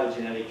anyway, the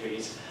phylogenetic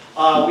trees.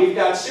 We've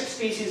got 6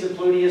 species of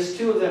Pluteus.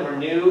 2 of them are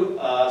new,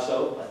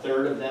 so a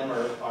third of them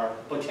are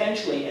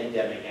potentially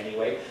endemic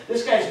anyway.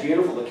 This guy's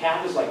beautiful. The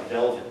cap is like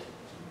velvet.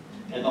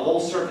 And the whole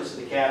surface of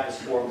the cap is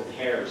formed with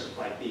hairs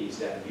like these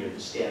down here that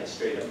stand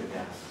straight up and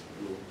down,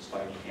 little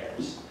spiny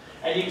hairs.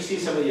 And you can see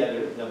some of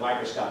the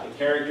microscopic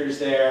characters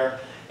there,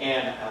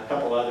 and a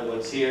couple other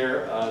ones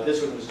here.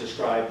 This one was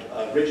described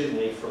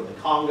originally from the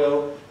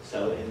Congo,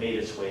 so it made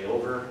its way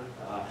over.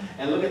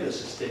 And look at the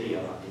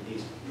cystidia,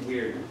 these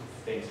weird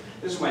things.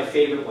 This is my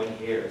favorite one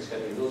here. It's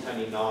got these little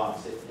tiny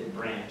knobs that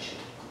branch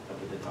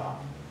up at the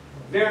top.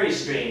 Very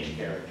strange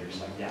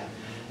characters like that.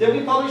 Then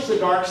we published the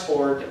dark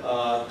sport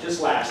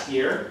just last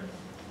year.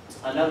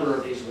 a number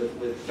of these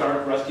with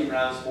dark rusty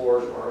brown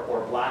spores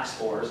or black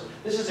spores.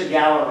 This is a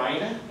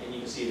Galerina, and you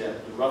can see the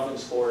roughened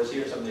spores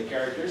here, some of the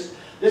characters.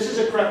 This is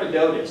a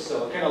Crepidotus,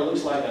 so it kind of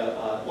looks like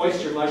a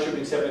oyster mushroom,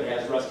 except it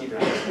has rusty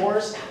brown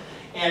spores.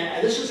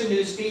 And this was a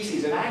new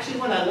species, and actually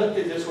when I looked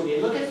at this, when you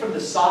look at it from the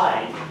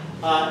side,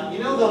 you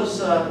know those,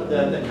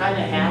 the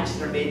kind of hats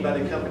that are made by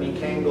the company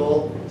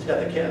Kangol? It's got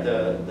the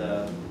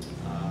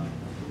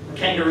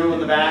kangaroo in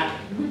the back,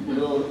 the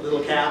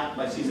little cap.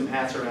 I see some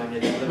hats around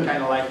it, look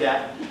kind of like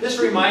that. This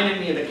reminded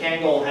me of a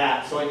Kangol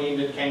hat, so I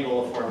named it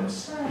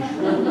Kangoliformis.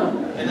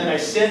 And then I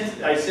sent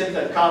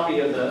a copy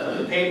of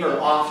the paper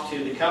off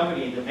to the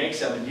company that makes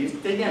them, and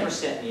they never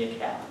sent me a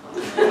cap.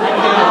 It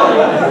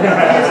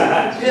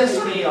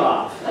pissed me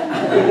off.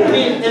 I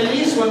mean, at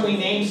least when we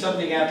named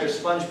something after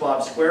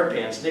SpongeBob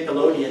SquarePants,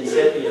 Nickelodeon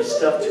sent me a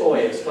stuffed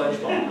toy of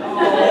SpongeBob.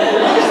 At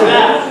least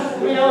that. I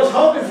mean, I was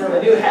hoping for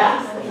a new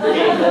hat.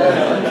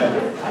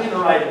 I'm going to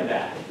write them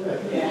back.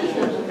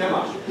 Come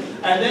on.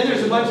 And then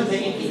there's a bunch of the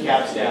inky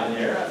caps down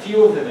there, a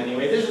few of them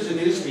anyway. This is a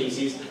new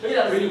species. Look at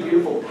that really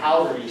beautiful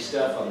powdery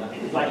stuff on the,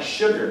 like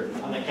sugar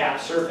on the cap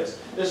surface.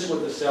 This is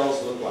what the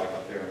cells look like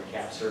up there on the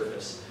cap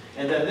surface.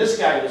 And then this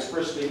guy was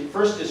first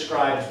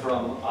described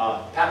from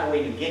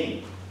Papua New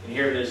Guinea, and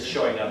here it is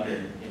showing up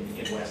in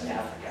West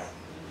Africa.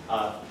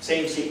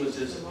 Same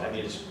sequences. I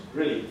mean, it's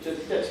really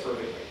just fits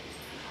perfectly.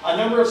 A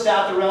number of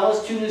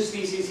Staphylococcus, 2 new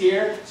species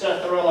here.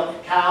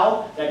 Staphylococcus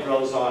cacao, that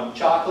grows on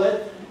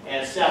chocolate,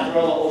 and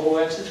Staphylococcus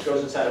ovoensis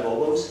grows inside of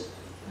ovos.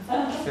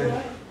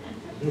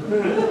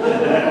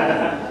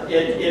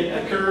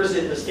 It occurs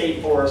in the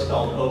state forest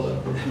called Ovo.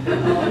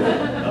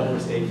 Ovo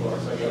State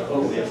Forest. So I go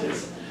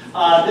ovoensis.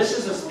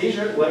 These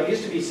are what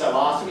used to be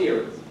psilocybe,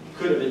 or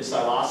could have been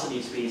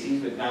psilocybe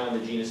species, but now in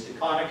the genus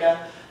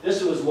Diconica.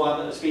 This was one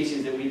of the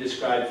species that we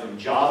described from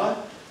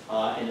Java,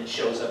 and it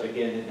shows up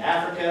again in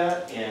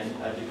Africa, and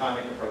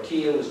Diconica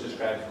protea was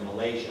described from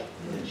Malaysia,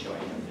 and it's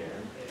showing up there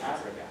in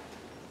Africa.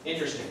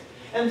 Interesting.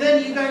 And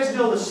then you guys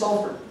know the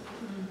sulfur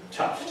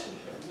tuft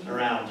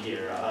around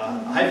here,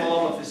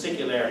 Hyphiloma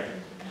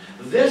fascicularium.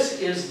 This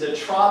is the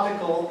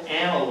tropical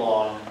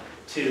analog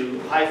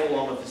to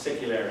Hyphiloma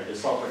fascicularium, the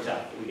sulfur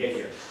tuft that we get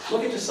here.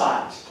 Look at the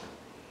size,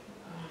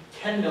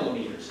 10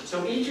 millimeters.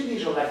 So each of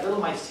these are like little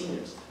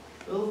mycenas,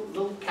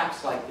 little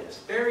caps like this,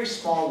 very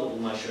small little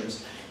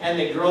mushrooms, and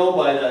they grow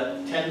by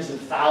the tens of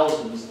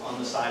thousands on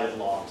the side of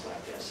logs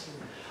like this.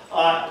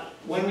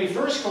 When we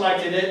first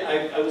collected it,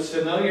 I was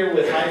familiar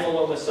with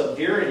Hyphiloma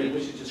subviridi,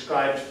 which is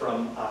described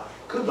from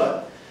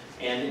Cuba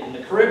and in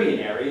the Caribbean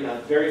area, and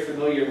I'm very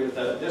familiar with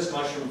this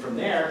mushroom from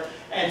there,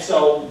 and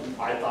so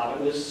I thought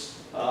it was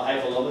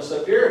Hyphiloma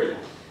subviridi.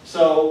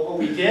 So what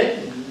we did,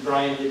 and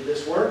Brian did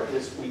this work,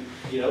 is we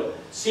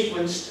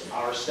sequenced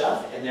our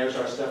stuff, and there's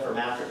our stuff from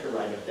Africa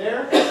right up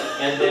there,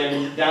 and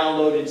then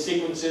downloaded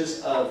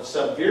sequences of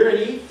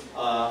subviridi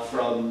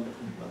from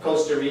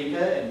Costa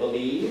Rica and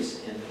Belize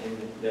and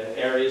the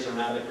areas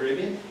around the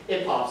Caribbean.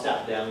 It pops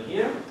out down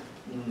here.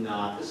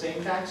 Not the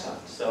same taxon.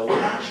 So we're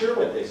not sure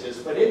what this is,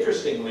 but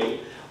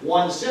interestingly,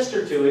 one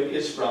sister to it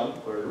is from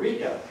Puerto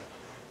Rico.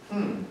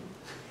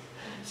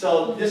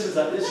 So this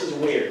is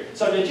weird.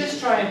 So to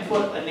just try and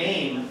put a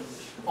name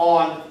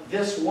on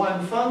this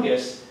one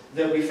fungus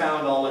that we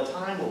found all the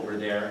time over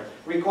there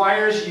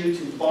requires you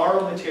to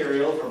borrow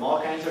material from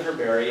all kinds of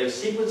herbaria,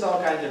 sequence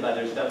all kinds of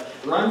other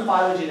stuff, run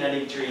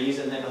phylogenetic trees,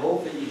 and then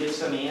hope that you get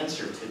some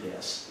answer to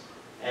this.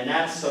 And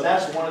that's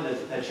one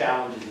of the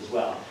challenges as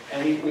well.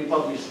 And we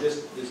published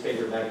this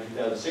paper back in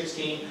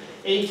 2016.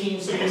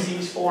 18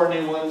 species, 4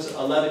 new ones,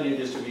 11 new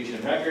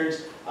distribution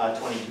records, 22%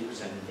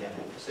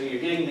 endemic. So you're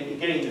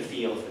getting the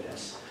feel for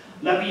this.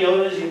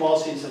 Lepiotas, you've all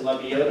seen some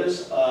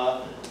Lepiotas.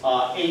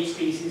 8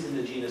 species in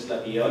the genus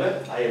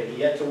Lepiota. I have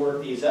yet to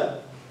work these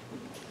up.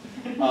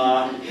 2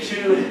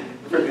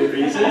 for good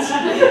reasons. So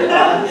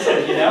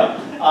you know.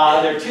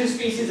 There are 2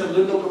 species of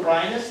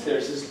Leucocoprinus.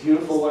 There's this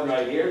beautiful one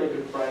right here,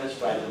 Leucocoprinus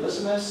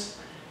fridolissimus.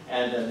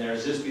 And then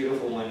there's this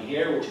beautiful one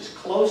here, which is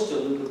close to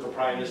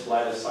Leucocoprinus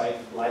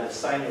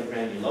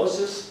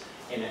lidocynogranulosus.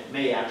 And it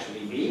may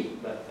actually be,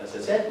 but as I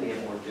said, we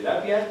haven't worked it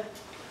up yet.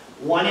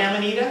 1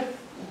 Amanita,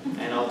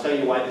 and I'll tell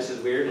you why this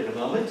is weird in a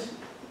moment.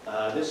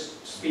 This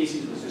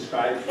species was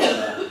described from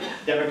the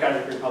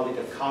Democratic Republic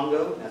of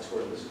Congo. That's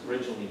where it was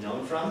originally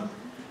known from.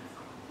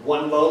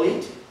 1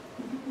 Bolete.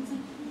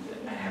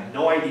 I have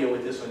no idea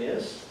what this one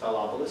is.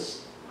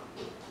 Phalopolis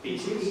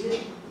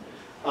species.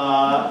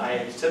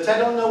 Since I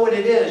don't know what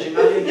it is, you're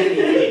not going to get me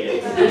eating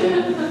it.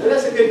 But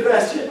that's a good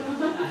question.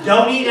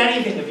 Don't eat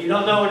anything if you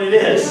don't know what it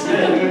is.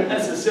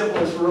 That's the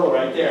simplest rule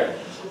right there.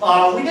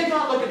 We did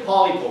not look at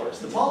polypores.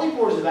 The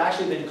polypores have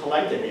actually been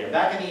collected there.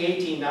 Back in the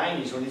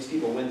 1890s, when these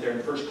people went there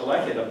and first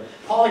collected them,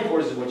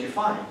 polypores is what you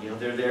find.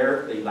 They're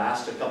there, they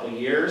last a couple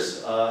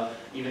years,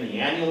 even the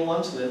annual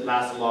ones that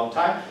last a long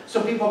time.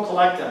 So people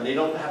collect them. They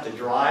don't have to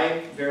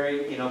dry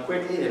very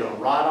quickly. They don't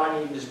rot on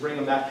you. You can just bring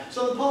them back.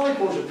 So the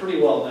polypores are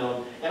pretty well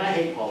known, and I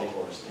hate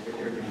polypores.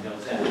 Everybody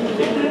knows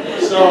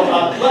that. So,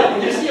 but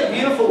when you see a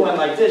beautiful one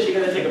like this, you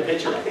got to take a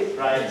picture of it,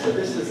 right? So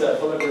this is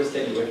Philipperus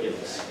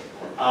tenuiculus.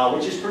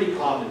 which is pretty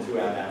common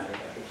throughout Africa.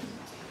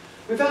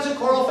 We found some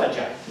coral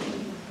fungi.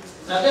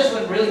 Now this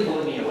one really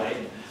blew me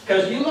away,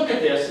 because you look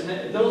at this,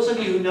 and those of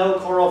you who know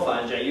coral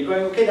fungi, you're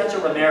going, okay, that's a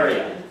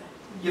ramaria.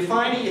 You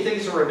find it, you think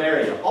it's a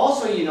ramaria.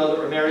 Also, you know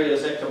that ramaria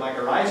is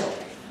ectomycorrhizal.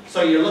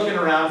 So you're looking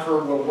around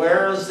for, well,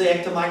 where is the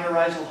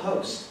ectomycorrhizal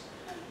host?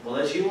 Well,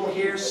 as you will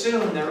hear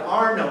soon, there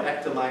are no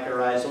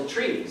ectomycorrhizal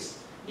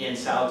trees in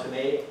Sao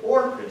Tome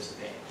or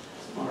Principe,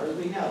 as far as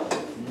we know.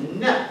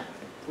 None.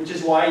 Which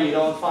is why you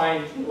don't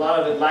find a lot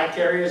of the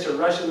lactarius or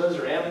russulas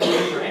or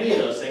amanita or any of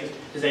those things,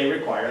 because they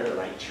require the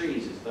right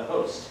trees as the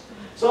host.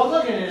 So I'm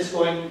looking at this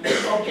going,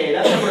 okay,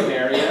 that's a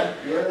ramaria,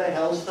 where the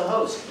hell's the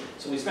host?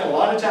 So we spent a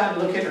lot of time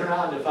looking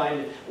around to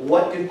find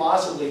what could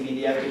possibly be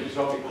the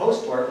ectotrophic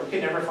host for it. We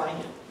could never find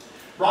it.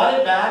 Brought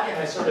it back and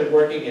I started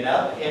working it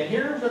up, and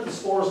here's what the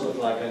spores look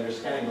like under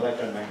scanning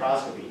electron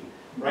microscopy.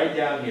 Right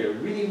down here,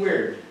 really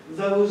weird.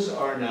 Those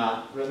are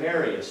not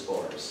ramaria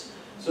spores.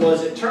 So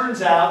as it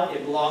turns out,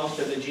 it belongs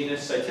to the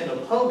genus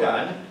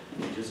Cytinopogon,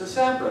 which is a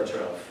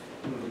saprotroph.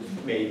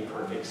 Which made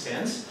perfect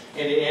sense,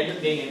 and it ended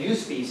up being a new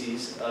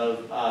species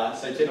of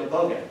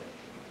Cytinopogon.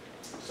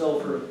 So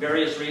for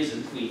various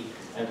reasons,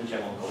 which I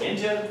won't go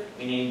into,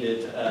 we named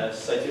it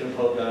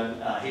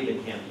Cytinopogon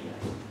havencampii.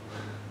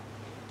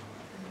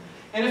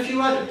 And a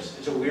few others.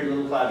 It's a weird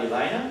little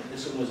clavulina.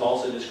 This one was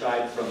also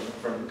described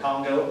from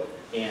Congo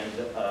and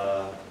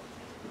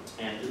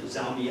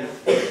Zambia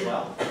as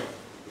well.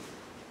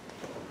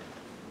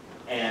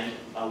 And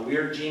a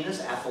weird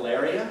genus,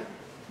 Aphilaria.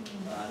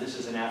 This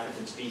is an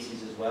African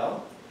species as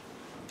well.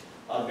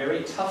 A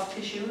very tough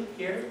tissue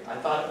here. I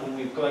thought when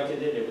we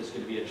collected it, it was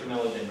going to be a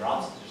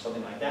Tremelodendropsis or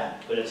something like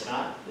that, but it's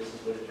not. This is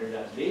what it turned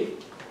out to be.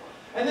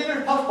 And then there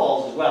are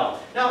puffballs as well.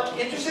 Now,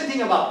 the interesting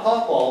thing about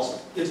puffballs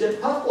is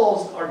that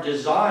puffballs are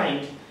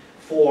designed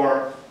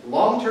for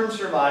long-term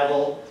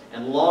survival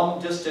and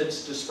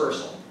long-distance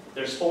dispersal.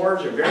 Their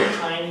spores are very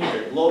tiny,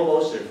 they're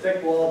globose, they're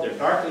thick-walled, they're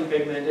darkly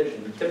pigmented,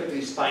 and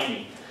typically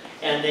spiny.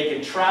 And they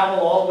can travel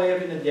all the way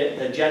up in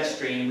the jet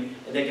stream,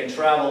 and they can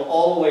travel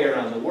all the way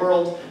around the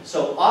world.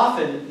 So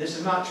often, this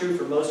is not true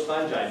for most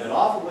fungi, but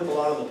often with a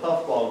lot of the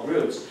puffball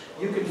groups,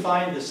 you can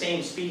find the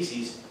same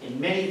species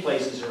in many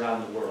places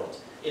around the world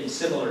in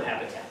similar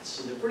habitats.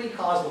 So they're pretty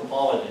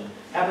cosmopolitan,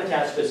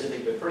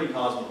 habitat-specific, but pretty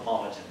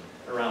cosmopolitan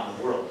around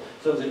the world.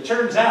 So as it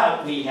turns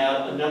out, we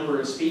have a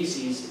number of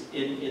species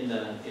in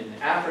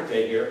Africa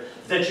here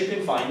that you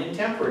can find in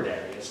temperate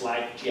areas,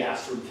 like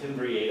Geastrum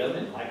fimbriatum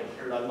and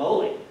Lycopterodon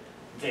mole.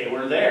 They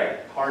were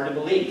there, hard to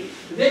believe.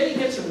 But then you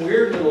get some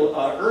weird little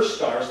earth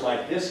stars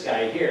like this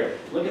guy here.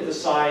 Look at the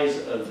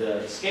size of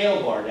the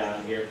scale bar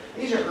down here.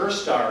 These are earth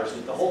stars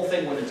with the whole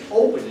thing, when it's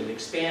opened and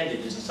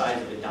expanded, is the size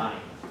of a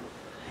dime.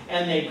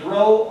 And they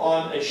grow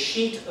on a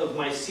sheet of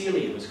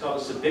mycelium. It's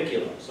called a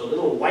subiculum. So a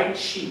little white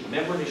sheet,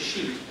 membranous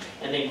sheet.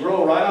 And they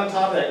grow right on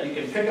top of that. You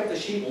can pick up the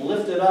sheet,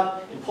 lift it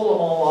up, and pull them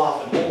all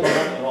off and hold them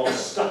up, and they're all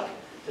stuck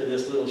to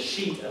this little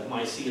sheet of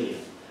mycelium.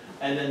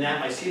 And then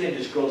that mycelium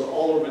just grows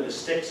all over the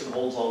sticks and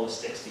holds all the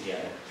sticks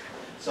together.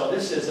 So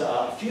this is,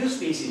 a few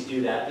species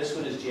do that. This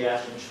one is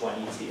Geastrum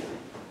schwannitzia.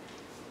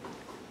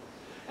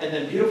 And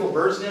then beautiful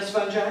bird's nest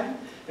fungi.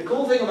 The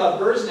cool thing about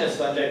bird's nest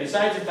fungi,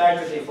 besides the fact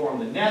that they form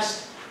the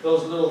nest,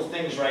 those little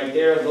things right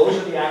there, those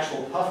are the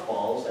actual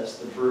puffballs. That's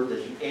the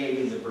egg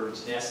in the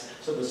bird's nest.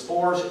 So the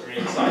spores are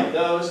inside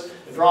those.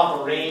 A drop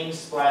of rain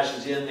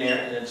splashes in there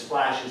and then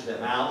splashes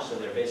them out. So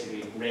they're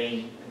basically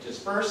rain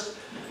dispersed.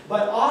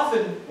 But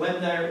often,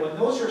 when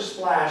those are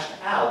splashed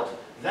out,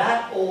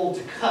 that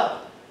old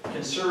cup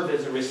can serve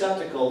as a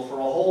receptacle for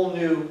a whole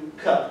new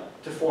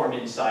cup to form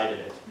inside of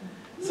it.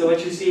 So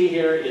what you see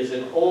here is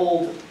an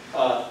old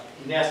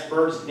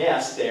bird's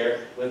nest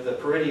there with the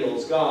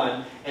perennials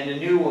gone, and a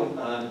new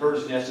one,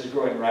 bird's nest is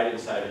growing right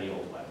inside of the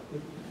old one.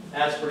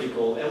 That's pretty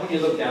cool. And when you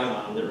look down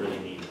on them, they're really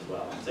neat as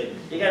well. So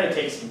you got to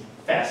take some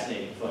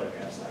fascinating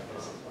photographs like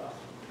this as well,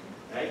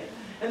 right?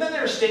 And then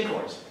there are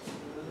stinkhorns.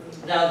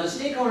 Now the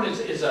stinkhorn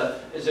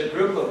is a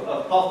group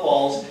of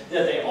puffballs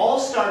that they all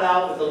start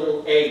out with a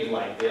little egg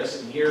like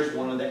this, and here's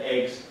one of the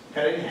eggs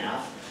cut in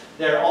half.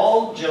 They're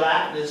all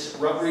gelatinous,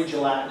 rubbery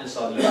gelatinous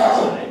on the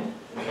inside.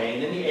 Okay,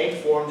 and then the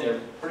egg form,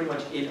 they're pretty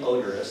much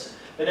inodorous.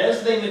 But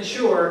as they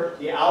mature,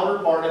 the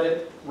outer part of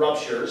it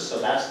ruptures, so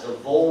that's the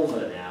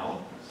vulva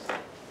now.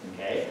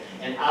 Okay,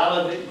 and out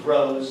of it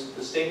grows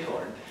the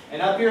stinkhorn.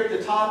 And up here at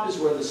the top is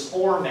where the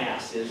spore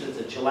mass is. It's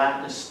a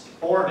gelatinous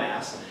spore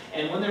mass.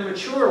 And when they're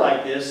mature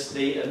like this,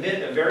 they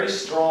emit a very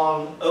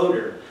strong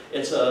odor.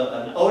 It's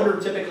an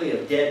odor typically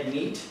of dead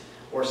meat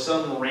or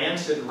some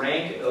rancid,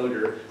 rank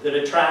odor that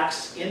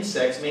attracts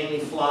insects, mainly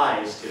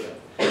flies, to it.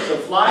 So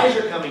flies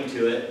are coming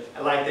to it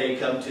like they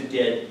come to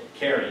dead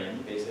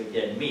carrion, basically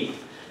dead meat.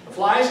 The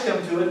flies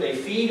come to it, they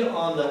feed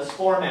on the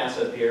spore mass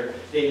up here,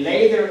 they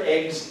lay their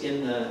eggs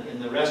in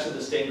the rest of the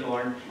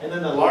stinkhorn, and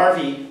then the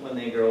larvae, when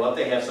they grow up,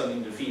 they have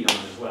something to feed on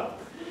as well.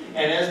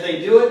 And as they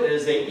do it,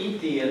 as they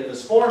eat the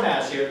spore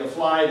mass here, the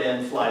fly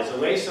then flies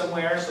away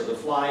somewhere, so the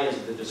fly is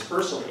the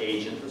dispersal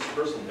agent, the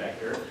dispersal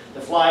vector. The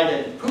fly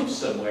then poops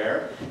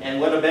somewhere, and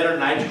what a better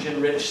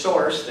nitrogen-rich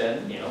source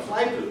than,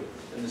 fly poop.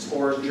 and the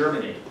spores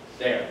germinate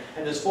there.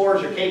 And the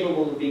spores are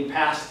capable of being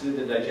passed through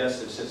the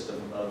digestive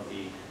system of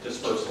the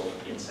dispersal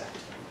insect,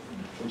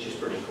 which is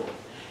pretty cool.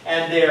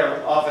 And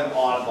they're often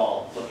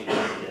oddball looking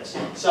like this.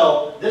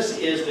 So this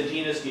is the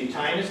genus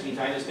Mutinus,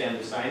 Mutinus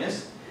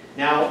bambucinus.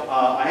 Now,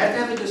 I have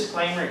to have a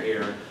disclaimer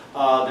here.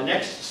 The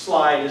next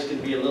slide is going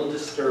to be a little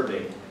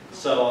disturbing.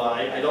 So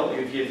I don't,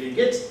 if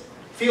you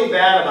feel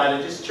bad about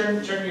it, just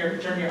turn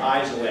your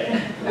eyes away.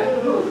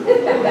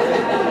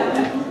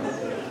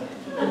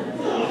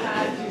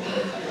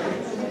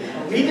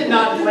 We did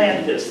not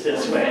plan this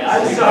way.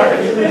 I'm sorry.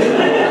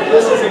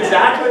 This is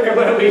exactly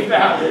what we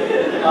found.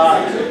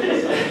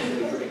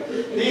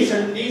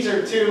 These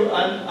are two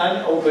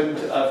unopened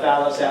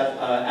phallus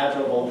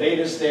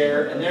atrovulvatus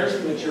there, and there's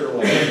the mature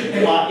one.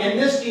 In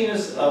this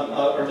genus,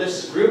 or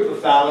this group of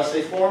phallus,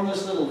 they form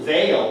this little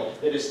veil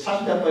that is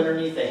tucked up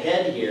underneath the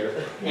head here,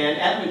 and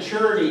at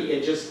maturity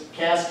it just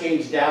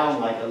cascades down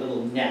like a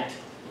little net,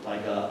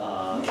 like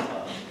a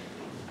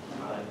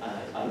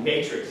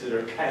matrix that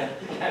are kind of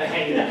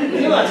hanging out.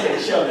 He wants to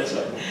show this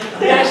one.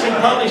 He actually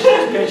published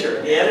this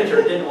picture. The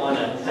editor didn't want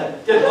to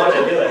do it.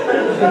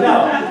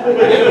 No.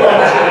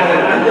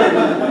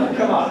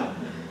 Come on.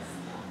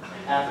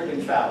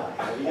 African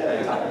phallus. We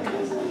gotta talk about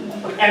this.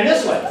 And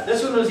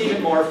this one was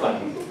even more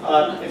fun.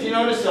 If you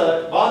notice,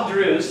 Bob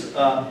Drews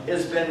I've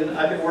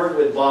been working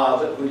with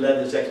Bob, who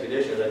led this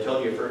expedition, as I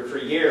told you, for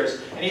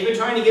years, and he's been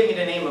trying to get me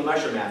to name a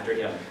mushroom after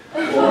him.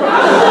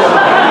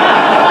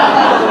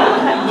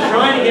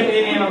 Trying to get me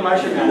to name a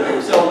mushroom after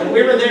him. So when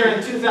we were there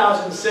in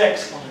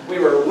 2006, we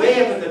were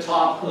way up at the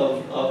top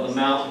of the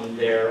mountain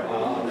there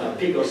on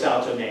Pico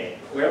Sao Tome.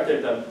 We're up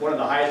there at one of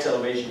the highest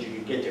elevations you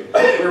could get to.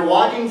 We were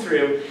walking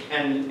through,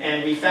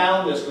 and we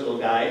found this little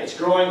guy. It's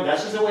growing,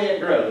 that's just the way it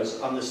grows,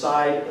 on the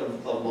side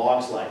of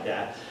logs like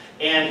that.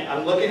 And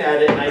I'm looking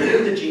at it, and I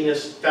knew the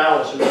genus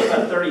Phallus. There's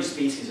about 30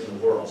 species in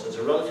the world, so it's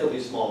a relatively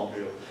small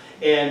group.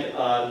 And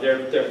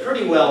they're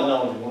pretty well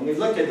known. When we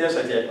looked at this,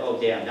 I said, oh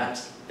damn,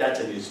 that's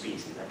a new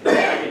species.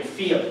 I could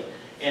feel it.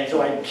 And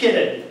so I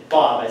kidded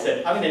Bob. I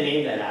said, I'm going to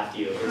name that after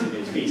you if it's a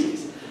new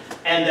species.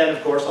 And then,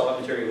 of course, all the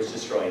material was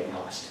destroyed and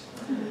lost.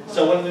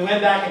 So when we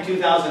went back in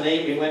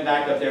 2008, we went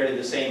back up there to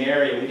the same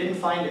area. We didn't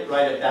find it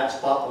right at that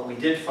spot, but we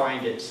did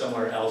find it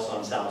somewhere else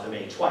on Sao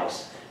Tome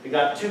twice. We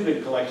got 2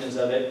 good collections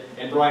of it,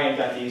 and Brian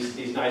got these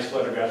nice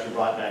photographs we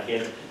brought back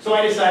in. So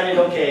I decided,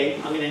 okay,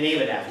 I'm going to name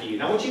it after you.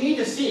 Now what you need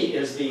to see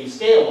is the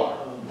scale bar.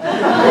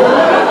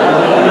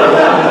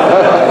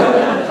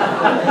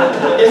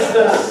 It's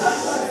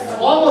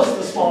almost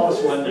the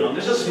smallest one known.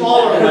 There's a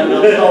smaller one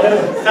known called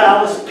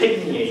Phallus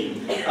pygmaei.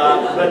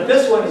 But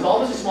this one is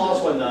almost the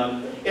smallest one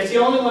known. It's the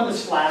only one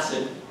that's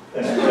flaccid.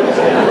 So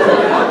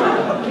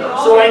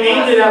I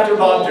named it after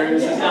Bob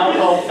Drews. It's now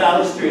called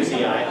Phallus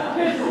drewsii.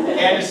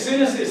 And as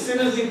soon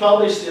as we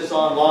published this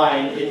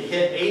online, it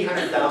hit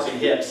 800,000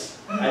 hits.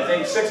 I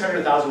think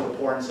 600,000 were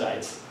porn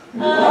sites.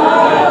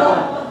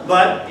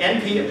 But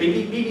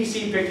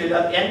BBC picked it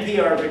up,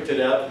 NPR picked it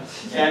up,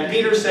 and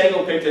Peter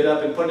Sagal picked it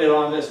up and put it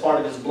on as part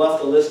of his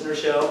Bluff the Listener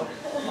show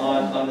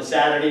on the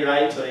Saturday,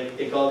 right? So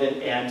they called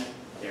it, and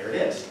there it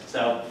is.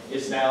 So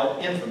it's now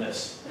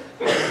infamous.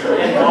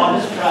 And Bob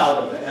is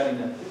proud of having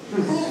the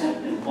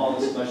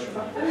smallest mushroom.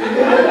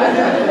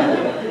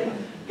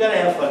 Gotta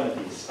have fun with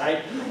these,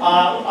 right?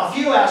 A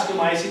few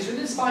ascomyces. We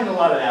didn't find a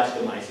lot of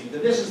ascomyces,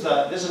 but this is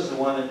the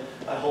one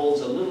that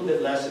holds a little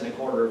bit less than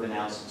 1/4 of an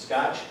ounce of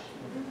scotch.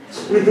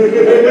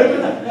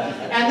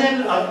 And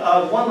then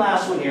one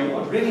last one here,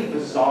 a really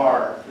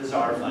bizarre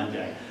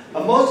fungi.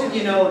 Most of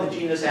you know the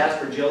genus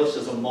Aspergillus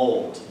is a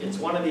mold. It's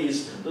one of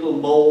these little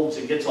molds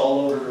that gets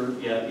all over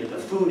the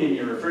food in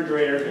your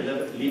refrigerator if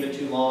you leave it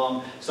too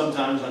long.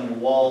 Sometimes on the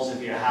walls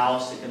of your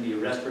house, it can be a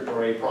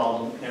respiratory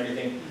problem and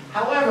everything.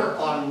 However,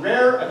 on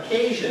rare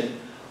occasion,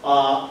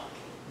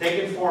 they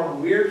can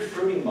form weird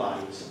fruiting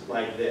bodies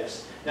like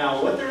this.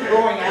 Now, what they're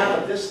growing out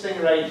of this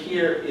thing right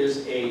here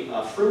is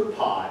a fruit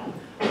pod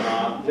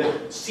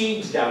with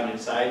seeds down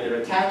inside.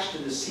 They're attached to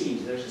the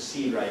seeds. There's a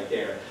seed right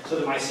there. So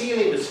the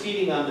mycelium is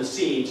feeding on the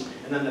seeds,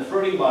 and then the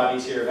fruiting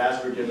bodies here of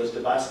Aspergillus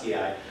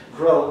dubuscii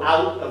grow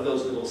out of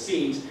those little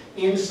seeds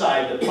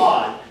inside the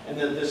pod. And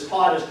then this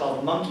pod is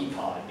called monkey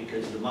pod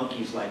because the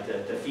monkeys like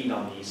to feed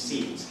on these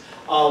seeds.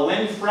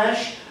 When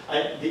fresh,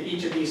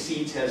 each of these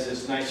seeds has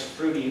this nice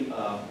fruity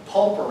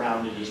pulp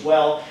around it as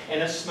well,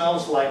 and it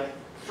smells like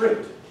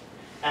fruit.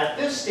 At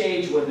this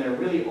stage, when they're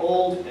really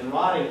old and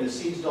rotting, the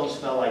seeds don't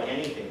smell like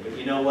anything. But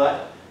you know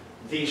what?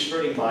 These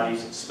fruiting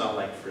bodies smell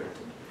like fruit.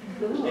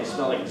 They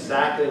smell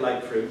exactly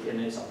like fruit, and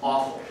it's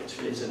awful.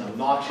 It's an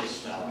obnoxious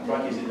smell. I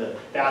brought these in the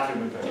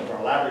bathroom of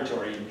our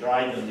laboratory and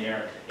dried them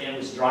there, and it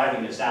was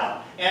driving us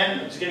out.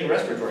 And it's getting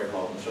respiratory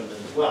problems from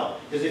them as well.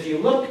 Because if you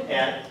look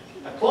at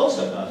a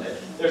close-up of it,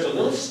 there's a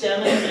little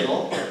stem in the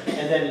middle,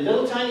 and then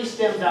little tiny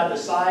stems out the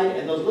side,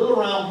 and those little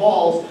round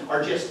balls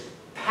are just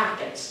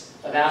packets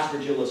of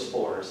Aspergillus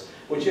spores,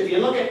 which if you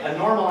look at a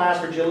normal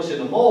Aspergillus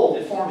in a mold,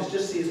 it forms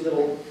just these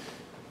little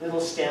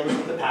stems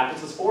with the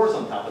packets of spores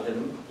on top of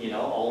them, you know,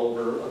 all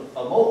over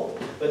a mold.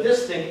 But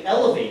this thing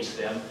elevates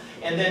them,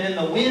 and then in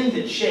the wind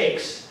it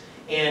shakes,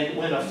 and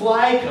when a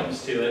fly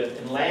comes to it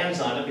and lands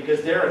on it,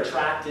 because they're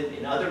attracted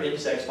in other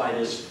insects by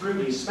this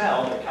fruity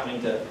smell, they're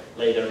coming to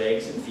lay their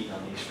eggs and feed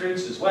on these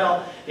fruits as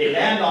well, they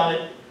land on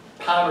it,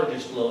 powder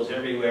just blows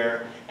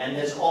everywhere, and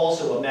there's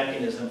also a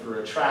mechanism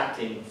for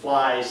attracting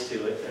flies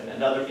to it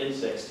and other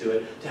insects to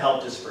it to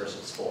help disperse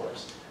its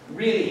spores.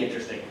 Really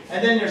interesting.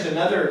 And then there's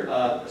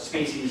another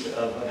species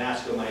of an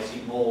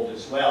ascomycete mold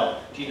as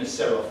well, genus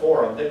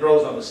Cerophorum, that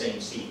grows on the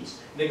same seeds.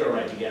 They grow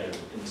right together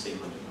in the same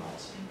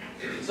mounds.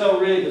 So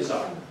really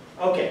bizarre.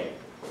 Okay,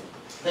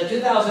 the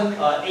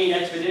 2008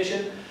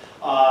 expedition.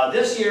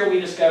 That year we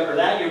discovered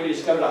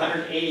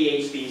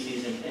 188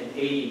 species and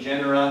 80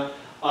 genera.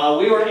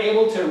 We were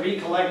able to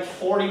recollect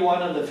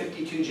 41 of the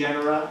 52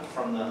 genera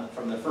from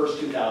the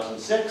first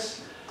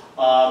 2006.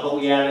 But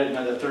we added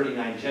another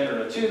 39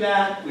 genera to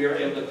that. We were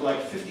able to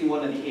collect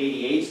 51 of the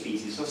 88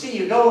 species. So see,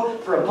 you go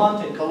for a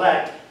month and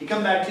collect, you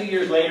come back 2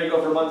 years later,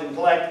 go for a month and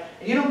collect,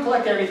 and you don't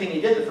collect everything you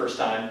did the first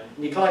time,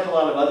 and you collect a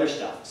lot of other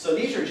stuff. So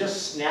these are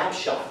just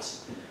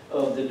snapshots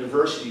of the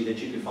diversity that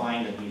you can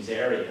find in these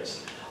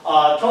areas.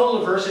 Total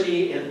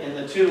diversity in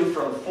the two,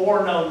 from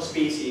 4 known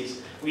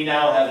species, we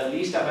now have at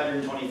least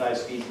 125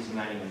 species and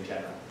 91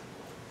 genera,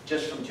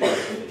 just from 2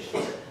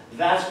 expeditions.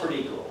 That's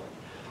pretty cool.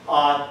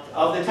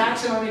 Of the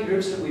taxonomy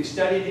groups that we've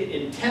studied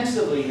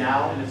intensively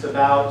now, and it's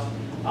about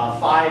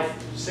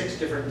 5-6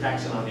 different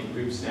taxonomic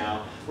groups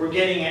now, we're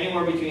getting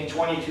anywhere between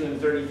 22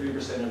 and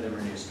 33% of them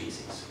are new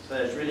species. So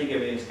that's really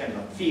giving us kind of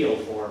a feel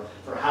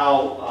for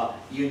how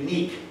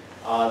unique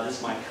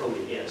this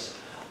mycota is.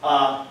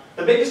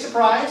 The biggest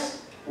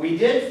surprise, we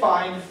did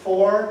find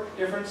 4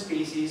 different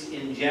species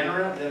in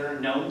genera that are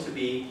known to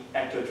be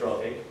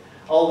ectotrophic,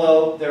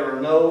 although there are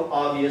no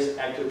obvious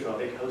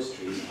ectotrophic host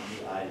trees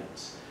on the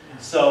islands.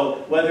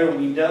 So whether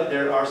we know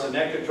there are some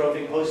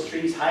ectotrophic host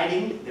trees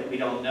hiding that we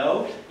don't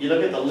know, you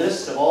look at the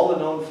lists of all the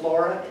known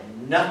flora,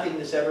 and nothing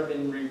that's ever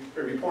been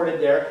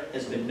reported there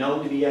has been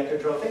known to be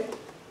ectotrophic.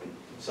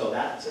 So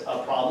that's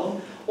a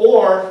problem.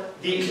 Or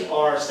these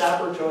are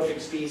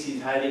saprotrophic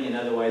species hiding in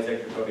otherwise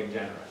ectotrophic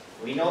genera.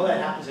 We know that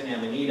happens in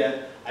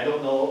Amanita. I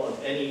don't know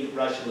of any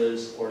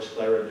russulas or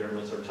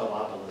sclerodermas or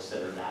Talopolis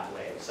that are that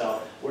way.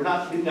 So we're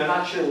not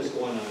sure what's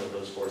going on with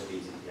those 4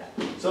 species yet.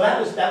 So that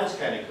was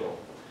kind of cool.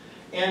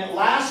 And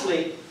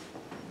lastly,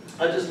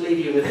 I'll just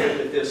leave you with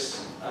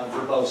this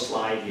verbose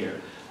slide here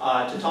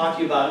to talk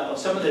to you about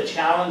some of the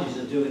challenges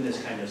of doing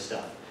this kind of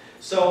stuff.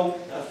 So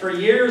for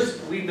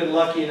years, we've been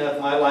lucky enough,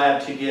 my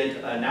lab, to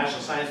get National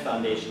Science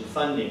Foundation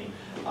funding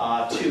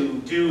to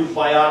do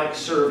biotic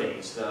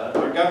surveys.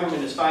 Our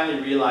government is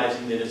finally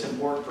realizing that it's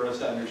important for us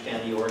to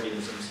understand the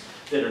organisms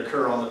that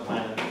occur on the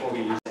planet before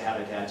we lose the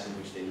habitats in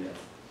which they live.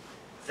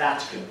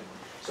 That's good.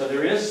 So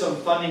there is some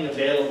funding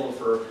available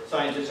for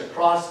scientists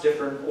across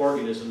different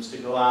organisms to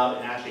go out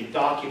and actually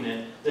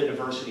document the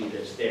diversity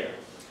that's there.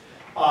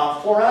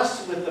 For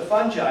us, with the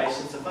fungi,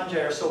 since the fungi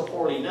are so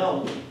poorly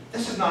known,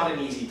 this is not an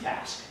easy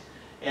task.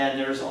 And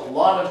there's a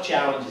lot of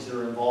challenges that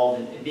are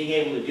involved in being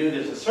able to do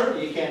this, and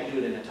certainly you can't do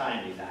it in a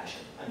timely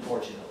fashion,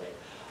 unfortunately.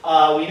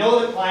 We know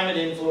that climate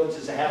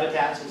influences the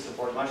habitats that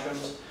support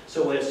mushrooms,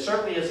 so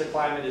certainly as the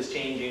climate is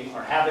changing,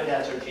 our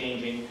habitats are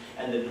changing,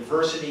 and the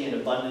diversity and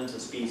abundance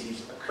of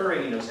species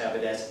occurring in those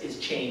habitats is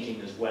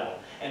changing as well,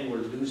 and we're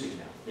losing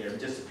them. They're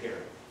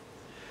disappearing.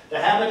 The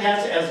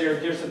habitats, as they're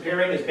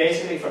disappearing, is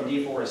basically from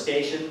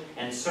deforestation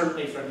and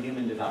certainly from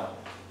human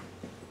development,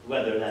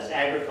 whether that's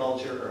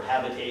agriculture or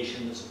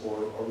habitations or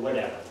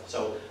whatever.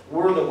 So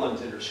we're the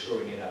ones that are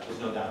screwing it up, there's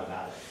no doubt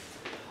about it.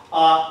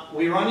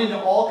 We run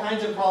into all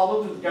kinds of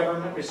problems with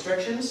government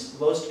restrictions.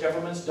 Most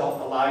governments don't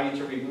allow you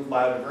to remove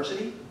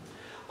biodiversity.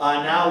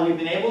 Now we've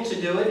been able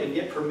to do it and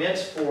get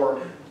permits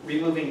for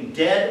removing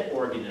dead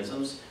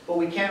organisms, but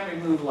we can't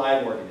remove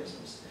live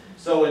organisms.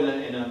 So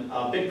in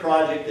a big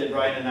project that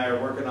Brian and I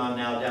are working on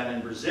now down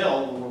in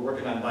Brazil, where we're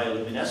working on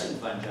bioluminescent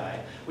fungi,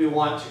 we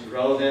want to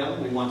grow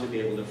them, we want to be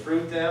able to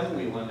fruit them,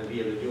 we want to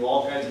be able to do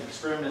all kinds of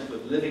experiments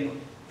with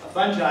living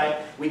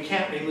fungi. We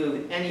can't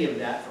remove any of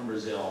that from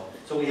Brazil.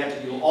 So we have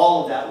to do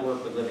all of that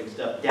work with living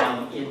stuff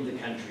down in the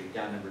country,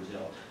 down in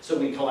Brazil. So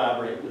we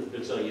collaborate with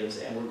Brazilians,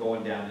 and we're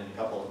going down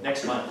in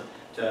next month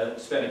to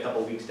spend a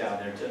couple weeks down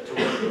there to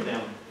work with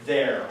them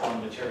there on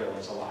material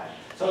that's alive.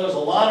 So there's a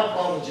lot of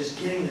problems just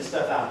getting the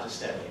stuff out to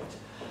study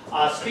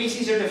it.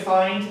 Species are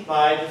defined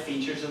by the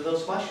features of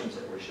those mushrooms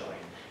that we're showing.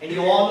 And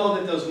you all know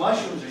that those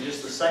mushrooms are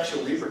just the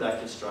sexual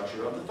reproductive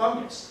structure of the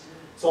fungus.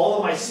 So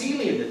all the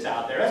mycelium that's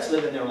out there, that's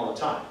living there all the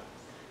time.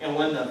 And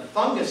when the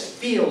fungus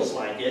feels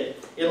like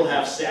it, it'll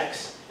have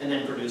sex and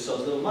then produce those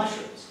little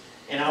mushrooms.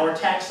 And our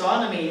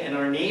taxonomy and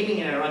our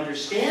naming and our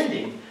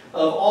understanding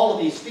of all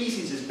of these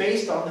species is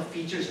based on the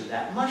features of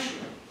that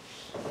mushroom,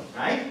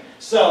 right?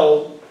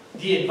 So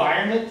the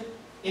environment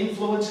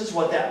influences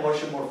what that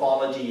mushroom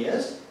morphology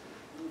is.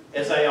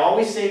 As I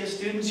always say to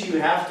students, you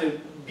have to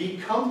be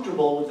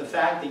comfortable with the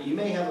fact that you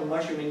may have a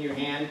mushroom in your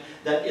hand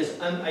that is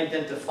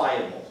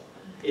unidentifiable.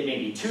 It may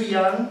be too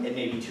young, it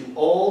may be too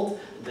old,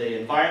 the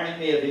environment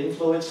may have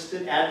influenced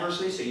it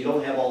adversely, so you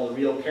don't have all the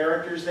real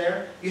characters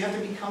there. You have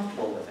to be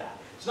comfortable with that.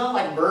 It's not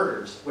like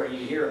birders, where you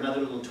hear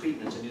another little tweet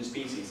and it's a new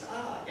species.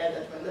 Ah, yeah,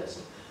 that's my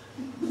list.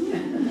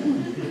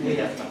 We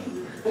have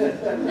fun. We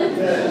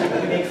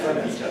make fun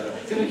of each other.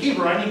 So we keep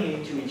running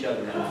into each other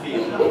in the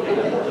field.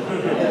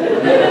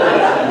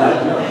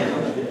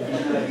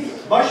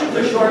 Mushrooms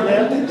are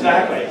short-lived,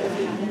 exactly.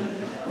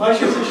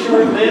 Mushrooms are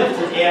short-lived,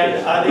 and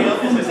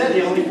they, as I said,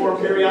 they only form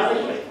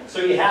periodically.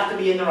 So you have to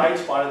be in the right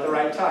spot at the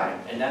right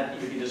time, and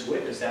that you can just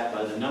witness that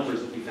by the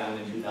numbers that we found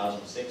in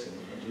 2006 and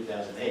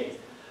 2008.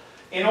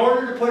 In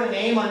order to put a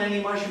name on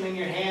any mushroom in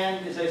your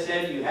hand, as I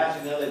said, you have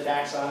to know the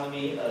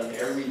taxonomy of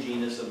every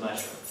genus of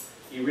mushroom.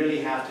 You really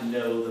have to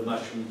know the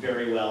mushroom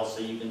very well so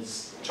you can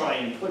try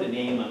and put a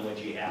name on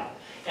what you have.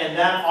 And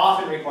that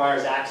often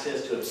requires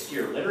access to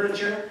obscure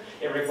literature.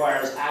 It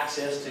requires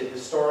access to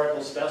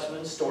historical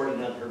specimens stored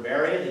in a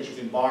herbaria that you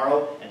can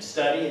borrow and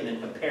study and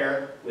then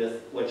compare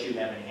with what you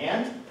have in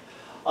hand.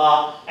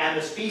 And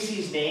the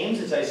species names,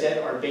 as I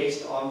said, are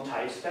based on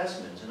type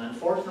specimens. And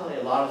unfortunately,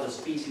 a lot of the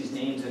species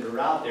names that are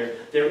out there,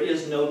 there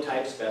is no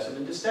type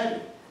specimen to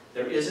study.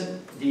 There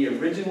isn't the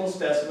original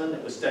specimen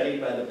that was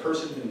studied by the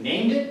person who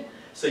named it,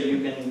 so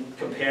you can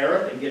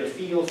compare it and get a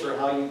feel for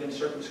how you can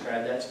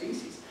circumscribe that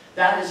species.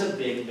 That is a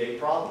big, big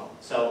problem.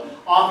 So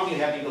often you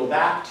have to go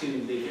back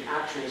to the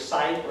actual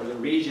site or the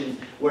region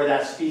where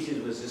that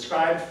species was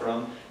described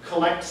from,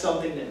 collect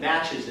something that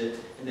matches it,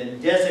 and then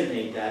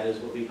designate that as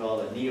what we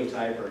call a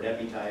neotype or an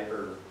epitype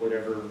or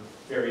whatever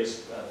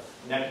various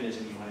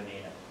mechanism you want to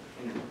name it.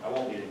 I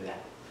won't get into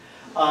that.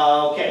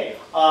 Okay,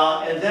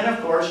 and then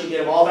of course you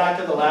get them all back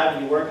to the lab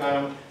and you work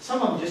on them.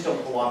 Some of them just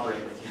don't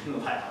cooperate with you in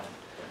the lab.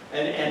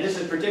 And this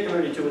is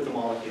particularly true with the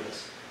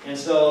molecules. And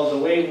so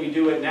the way we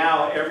do it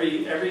now,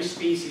 every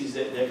species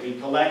that we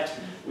collect,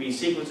 we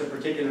sequence a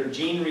particular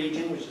gene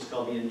region, which is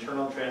called the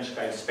internal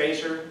transcribed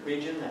spacer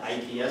region,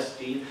 the ITS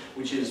gene,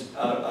 which is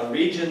a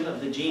region of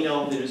the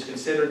genome that is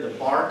considered the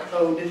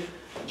barcode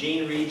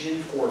gene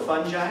region for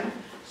fungi.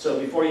 So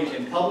before you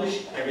can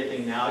publish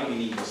everything now, you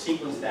need to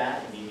sequence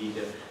that, and you need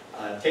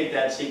to take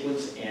that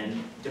sequence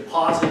and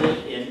deposit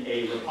it in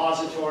a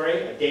repository,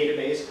 a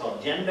database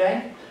called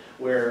GenBank,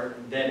 where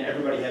then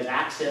everybody has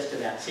access to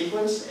that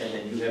sequence, and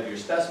then you have your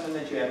specimen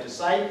that you have to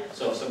cite.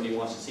 So if somebody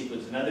wants to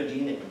sequence another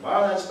gene, they can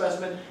borrow that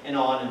specimen, and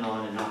on and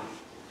on and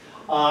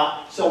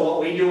on. So what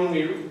we do when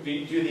we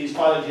do these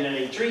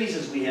phylogenetic trees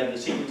is we have the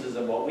sequences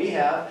of what we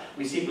have.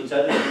 We sequence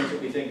other things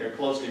that we think are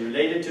closely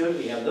related to it.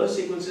 We have those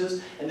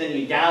sequences, and then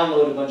you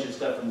download a bunch of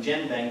stuff from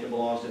GenBank that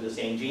belongs to the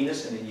same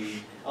genus, and then you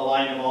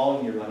align them all,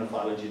 and you run a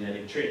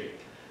phylogenetic tree.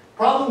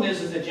 Problem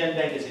is that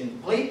GenBank is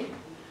incomplete.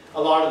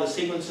 A lot of the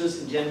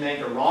sequences in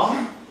GenBank are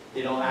wrong.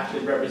 They don't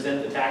actually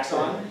represent the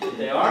taxon that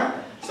they are.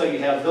 So you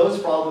have those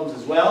problems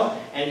as well.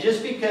 And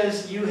just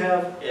because you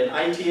have an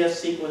ITS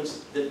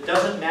sequence that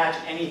doesn't match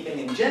anything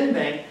in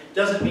GenBank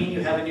doesn't mean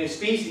you have a new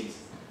species.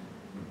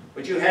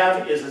 What you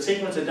have is a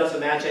sequence that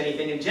doesn't match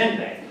anything in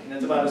GenBank. And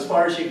that's about as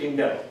far as you can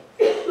go.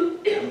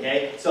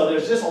 Okay? So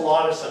there's just a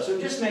lot of stuff. So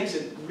it just makes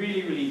it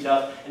really, really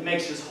tough and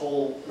makes this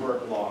whole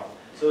work long.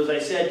 So as I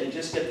said, to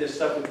just get this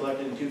stuff we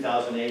collected in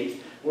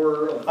 2008,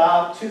 we're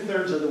about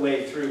 2/3 of the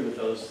way through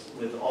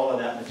with all of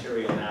that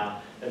material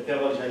now. I've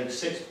got, I think,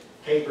 6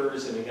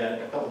 papers, and we've got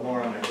a couple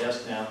more on our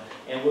desk now,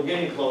 and we're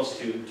getting close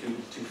to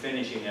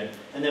finishing it.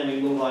 And then we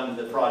move on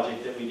to the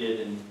project that we did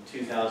in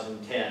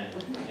 2010,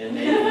 and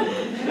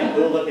then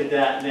we'll look at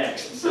that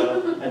next.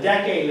 So a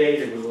decade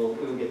later,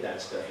 we'll get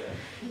that stuff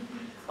in.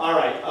 All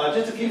right,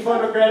 just a few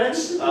photo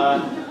credits.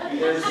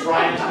 There's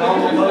Brian's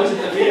normal pose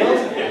in the field.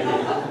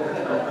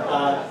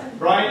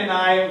 Brian and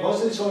I,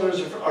 most of these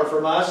photos are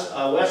from us.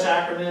 Wes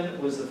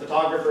Ackerman was the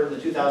photographer in the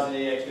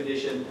 2008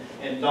 expedition,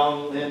 and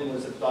Dong Lin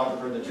was the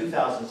photographer in the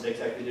 2006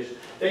 expedition.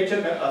 They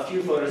took a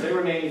few photos. They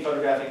were mainly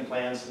photographing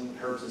plants and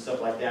herbs and stuff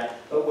like that.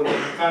 But when we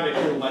found a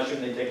cool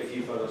mushroom, they take a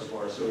few photos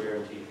for us, so we were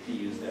able to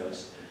use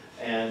those.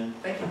 And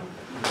thank you.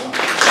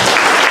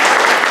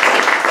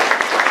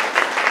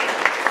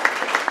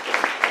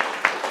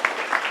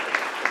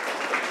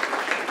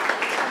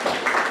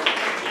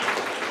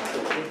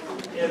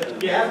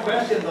 If you have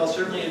questions, I'll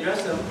certainly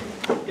address them.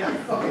 Yeah.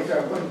 Okay,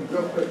 so one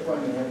real quick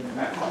one, and then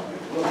Matt, a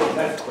little bit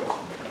less quick.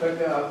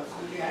 But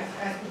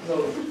ask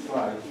those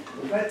slides.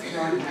 Was that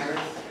John Harris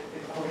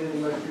holding the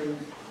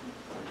mushrooms?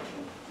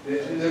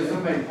 There's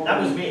somebody holding.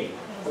 That was me.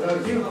 Oh, that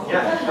was you?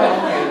 Yeah. Oh,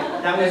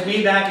 okay. That was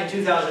me back in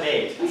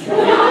 2008.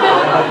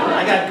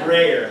 I got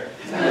grayer.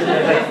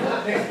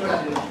 Next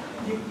question.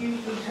 You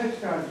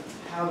touched on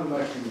how the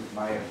mushrooms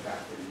might have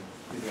factored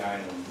to the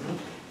island.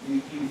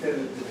 You said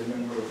that there's a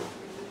number of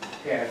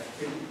tests.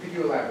 Could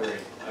you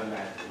elaborate on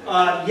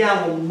that?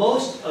 Yeah, well,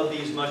 most of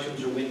these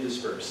mushrooms are wind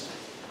dispersed.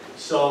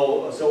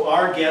 So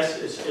our guess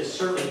is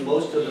certainly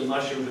most of the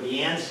mushrooms, or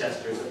the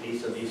ancestors of these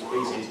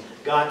species,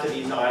 got to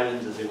these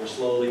islands as they were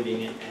slowly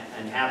being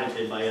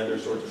inhabited by other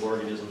sorts of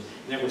organisms,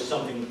 and there was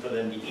something for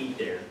them to eat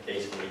there,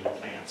 basically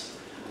plants.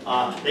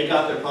 They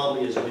got there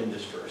probably as wind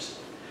dispersed.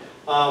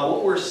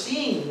 What we're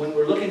seeing when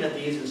we're looking at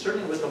these, and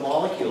certainly with the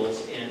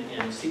molecules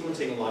and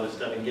sequencing a lot of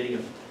stuff and getting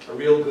a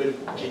real good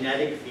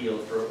genetic feel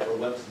for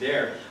what's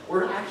there,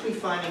 we're actually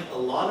finding a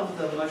lot of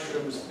the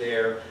mushrooms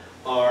there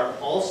are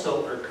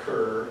also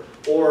occur,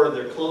 or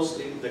the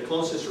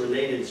closest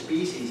related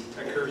species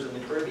occurs in the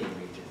Caribbean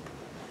region.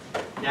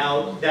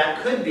 Now,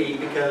 that could be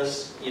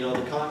because, you know,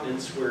 the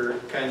continents were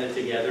kind of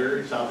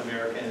together, South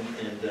America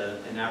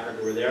and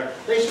Africa were there.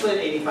 They split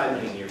 85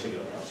 million years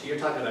ago. So you're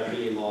talking about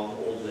really long,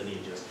 old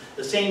lineages.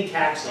 The same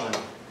taxon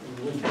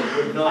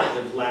would not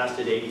have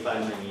lasted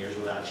 85 million years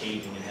without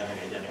changing and having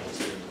identical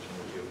systems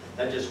between the two.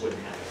 That just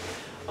wouldn't happen.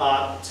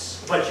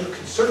 But you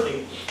could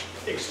certainly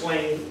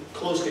explain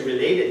closely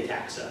related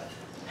taxa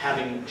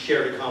having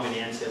shared a common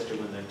ancestor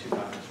when the two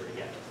continents were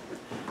together.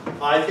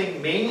 I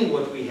think mainly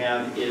what we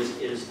have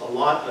is a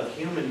lot of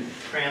human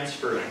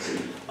transference.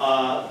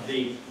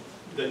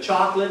 The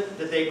chocolate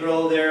that they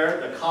grow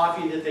there, the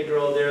coffee that they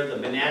grow there, the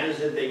bananas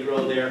that they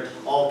grow there,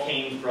 all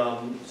came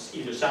from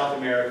either South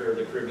America or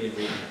the Caribbean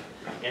region.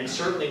 And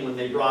certainly when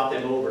they brought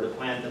them over to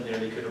plant them there,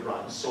 they could have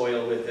brought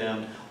soil with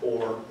them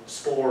or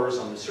spores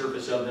on the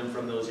surface of them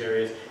from those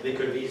areas. They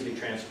could have easily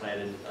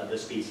transplanted the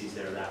species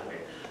there that way.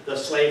 The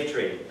slave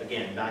trade,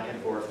 again, back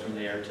and forth from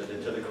there to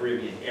the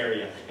Caribbean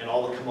area, and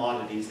all the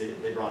commodities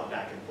that they brought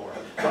back and forth.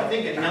 So I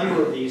think a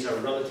number of these are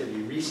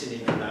relatively recent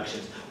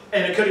introductions.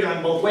 And it could have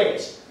gone both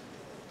ways.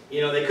 You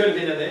know, they could have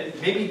been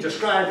maybe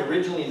described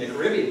originally in the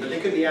Caribbean, but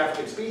they could be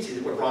African species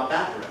that were brought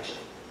that direction.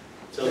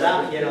 So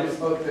that, you know,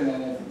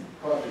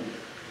 coffee,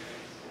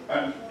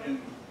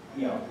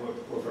 you know,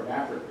 were from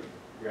Africa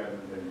rather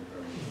than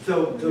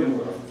from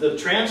the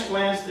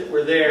transplants that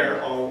were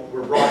there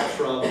were brought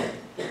from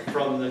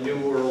the New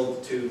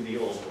World to the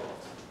Old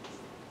World.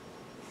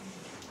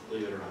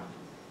 Believe it or not.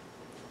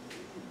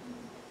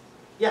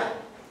 Yeah.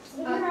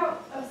 When you're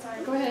out, oh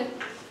sorry. Go ahead.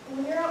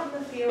 When you're out in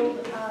the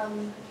field,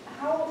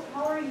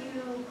 how are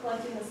you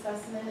collecting the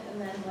specimen, and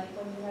then like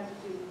when you have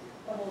to do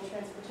the whole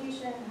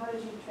transportation, how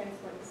did you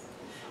transport this?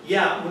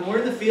 Yeah, when we're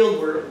in the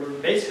field, we're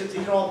basically,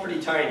 these are all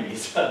pretty tiny.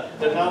 There's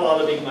not a lot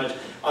of big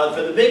mushrooms.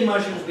 For the big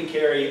mushrooms, we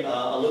carry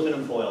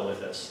aluminum foil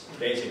with us,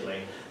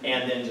 basically,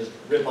 and then just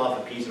rip off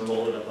a piece and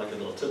roll it up like a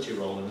little Tootsie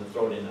Roll and then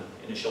throw it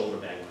in a shoulder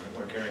bag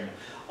when we're carrying it.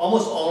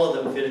 Almost all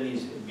of them fit in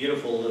these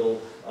beautiful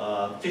little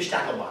fish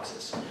tackle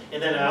boxes.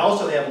 And then I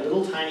also have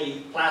little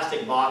tiny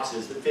plastic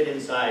boxes that fit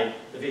inside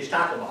the fish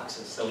tackle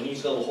boxes. So in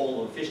each little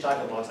hole of a fish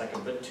tackle box, I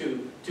can put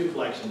two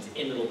collections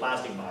in little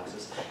plastic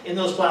boxes. In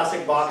those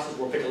plastic boxes,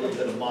 we'll pick a little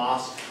bit of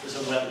moss with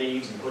some wet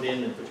leaves and put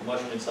in and put your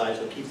mushroom inside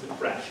so it keeps them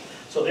fresh.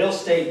 So they'll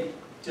stay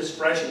just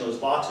fresh in those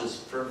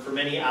boxes for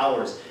many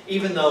hours,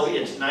 even though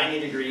it's 90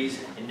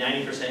 degrees and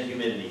 90%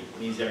 humidity in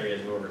these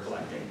areas where we're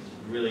collecting.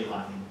 It's really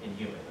hot and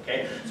humid.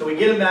 Okay, so we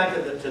get them back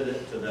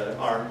to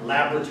our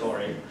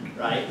laboratory,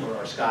 right, where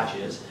our scotch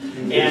is,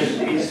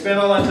 and we spend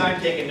all that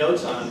time taking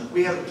notes on them.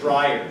 We have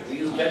dryers. We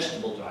use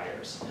vegetable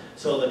dryers.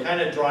 So the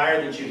kind of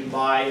dryer that you can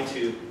buy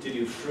to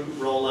do fruit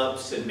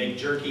roll-ups and make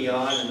jerky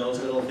on and those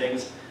little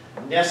things.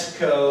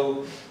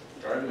 Nesco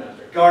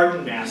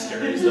Garden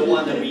Master is the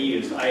one that we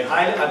use. I'm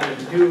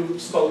a new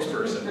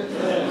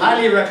spokesperson.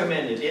 Highly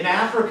recommend it. In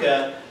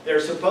Africa,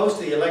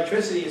 the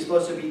electricity is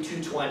supposed to be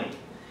 220.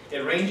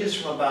 It ranges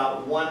from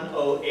about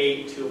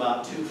 108 to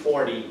about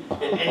 240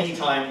 at any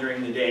time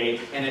during the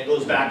day, and it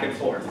goes back and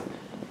forth,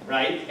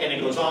 right? And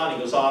it goes on, it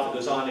goes off, it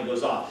goes on, it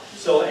goes off.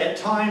 So at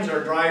times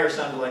our dryer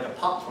sounded like a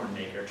popcorn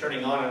maker,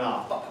 turning on and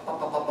off, pop, pop,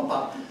 pop, pop, pop,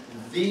 pop.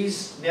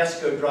 These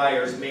Nesco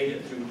dryers made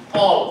it through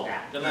all of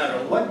that. No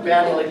matter what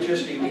bad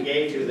electricity we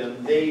gave to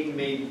them,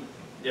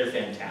 they're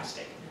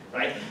fantastic,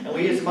 right? And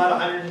we use about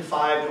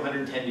 105 to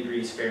 110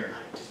 degrees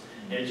Fahrenheit.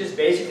 And it just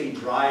basically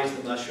dries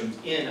the mushrooms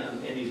in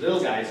these little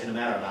guys in a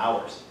matter of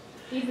hours.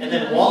 And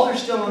then while they're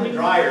still in the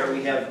dryer,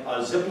 we have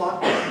Ziploc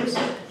bags.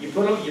 You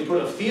put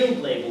a field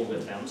label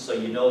with them so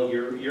you know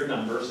your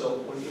number.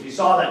 So if you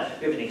saw that,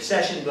 we have an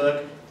accession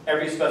book.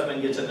 Every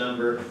specimen gets a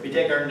number. We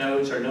take our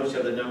notes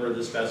have the number of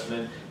the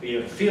specimen. We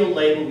have a field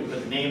label, we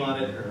put the name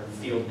on it, or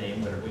field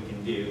name, whatever we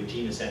can do,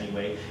 genus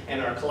anyway,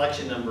 and our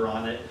collection number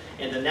on it.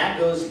 And then that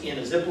goes in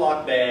a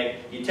Ziploc bag.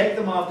 You take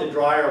them off the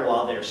dryer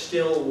while they're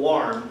still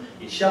warm.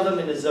 You shove them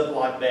in a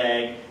Ziploc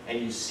bag, and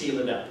you seal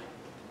it up.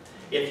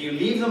 If you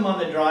leave them on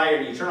the dryer,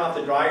 and you turn off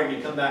the dryer and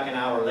you come back an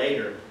hour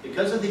later,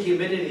 because of the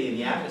humidity in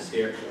the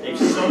atmosphere, they've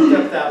soaked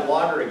up that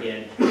water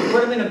again. You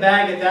put them in a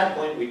bag at that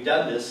point, we've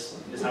done this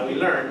is how we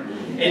learn,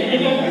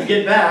 and you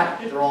get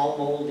back, they're all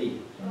moldy,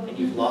 and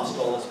you've lost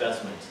all the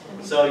specimens.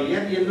 So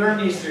you learn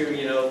these through,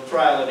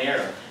 trial and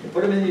error. You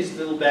put them in these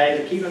little bags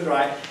and keep them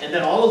dry, and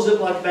then all those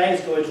Ziploc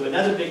bags go into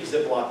another big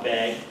Ziploc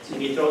bag,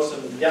 and you throw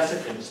some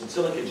desiccant, some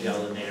silica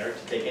gel in there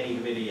to take any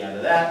humidity out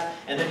of that,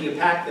 and then you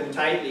pack them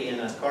tightly in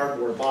a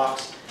cardboard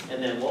box.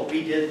 And then what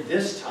we did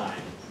this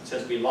time,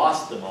 since we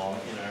lost them all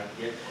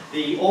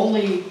the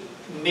only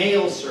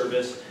mail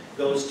service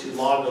goes to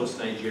Lagos,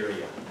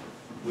 Nigeria.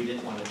 we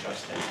didn't want to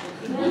trust them.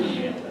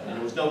 And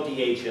there was no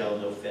DHL,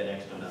 no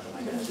FedEx, no nothing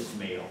like that, just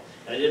mail.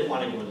 And I didn't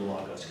want to go into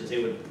Lagos because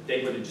they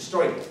would have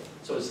destroyed them.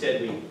 So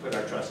instead we put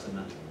our trust in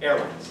the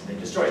airlines and they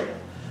destroyed them.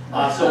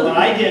 So what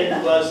I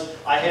did was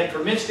I had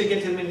permits to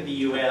get them into the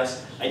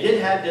US. I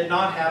did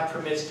not have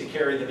permits to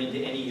carry them into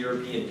any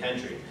European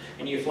country.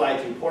 And you fly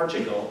through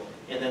Portugal,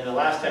 and then the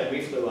last time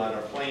we flew out,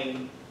 our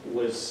plane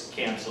was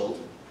canceled.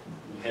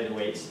 We had to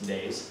wait some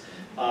days.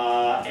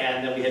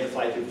 And then we had to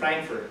fly through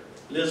Frankfurt,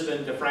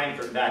 Lisbon to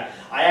Frankfurt back.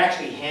 I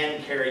actually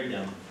hand carried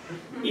them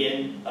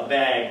in a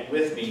bag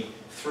with me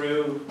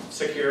through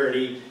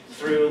security,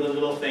 through the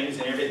little things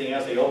and everything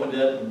else. They opened it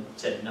up and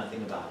said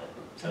nothing about it.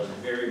 So I was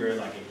very, very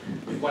lucky.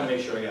 We want to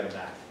make sure I got it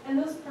back. And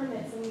those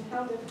permits, I mean,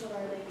 how difficult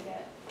are they to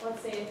get?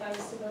 Let's say if I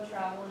was to go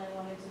travel and I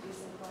wanted to do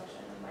some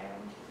collection of my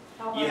own.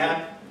 How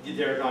hard?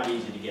 They're not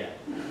easy to get.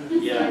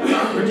 Yeah,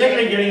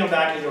 particularly getting them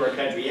back into our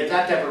country. You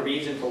have to have a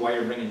reason for why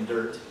you're bringing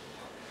dirt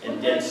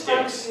and dead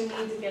sticks. What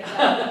kind of clout do you need to get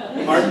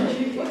that?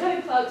 Pardon? What kind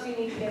of clout do you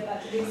need to get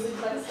that to do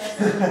simplex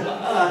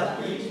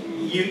stuff?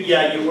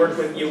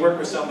 You work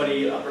with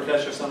somebody, a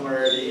professor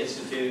somewhere at the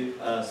institute,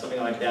 something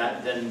like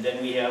that.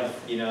 Then we have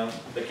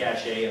the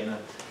cachet and the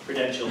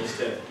credentials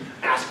to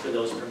ask for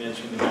those permits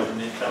from the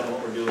government, tell them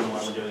what we're doing,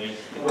 why we're doing it.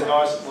 And with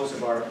us, most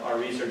of our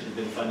research has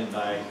been funded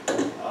by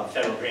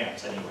federal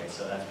grants anyway,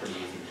 so that's pretty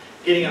easy.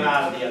 Getting them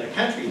out of the other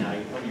country now,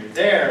 when you're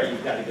there,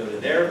 you've got to go to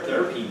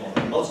their people.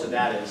 Most of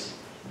that is.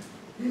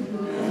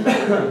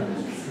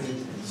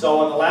 So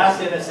on the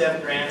last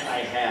MSSF grant I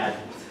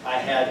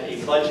had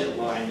a budget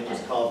line that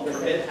was called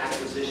permit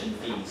acquisition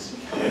fees.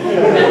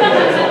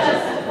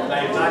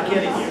 I'm not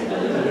kidding you.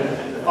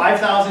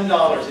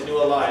 $5,000 into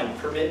a line,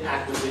 permit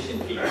acquisition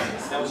fees.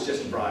 That was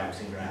just bribes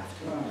and graft.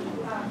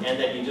 And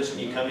then when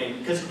you come in,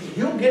 because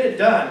you'll get it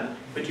done,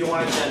 but do you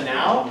want it done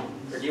now,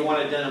 or do you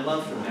want it done a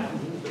month from now,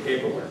 the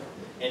paperwork?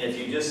 And if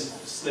you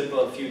just slip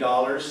a few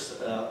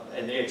dollars,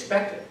 and they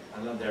expect it.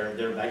 I know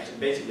they're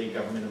basically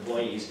government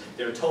employees.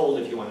 They're told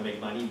if you want to make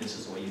money, this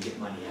is the way you get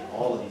money in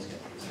all of these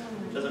countries.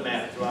 It doesn't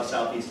matter, throughout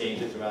Southeast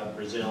Asia, throughout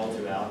Brazil,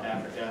 throughout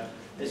Africa,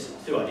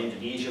 throughout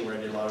Indonesia, where I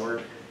did a lot of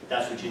work.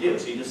 That's what you do.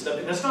 So you just step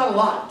in. That's not a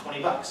lot,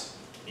 20 bucks.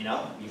 You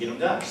get them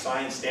done.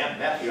 Sign, stamp,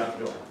 that, you're out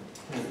the door.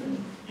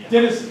 Yeah.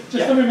 Dennis,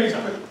 just let me make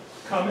a quick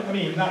comment. I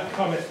mean, not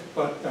comment,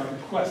 but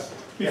request.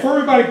 Before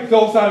everybody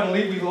goes out and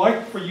leave, we'd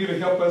like for you to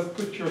help us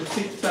put your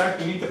seats back.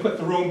 We need to put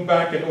the room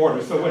back in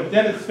order. So when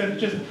Dennis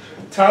finishes,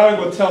 Tyler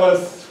will tell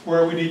us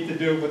where we need to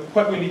do,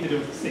 what we need to do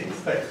with the seats.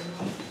 Thanks.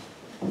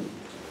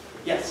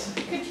 Yes.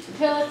 Could you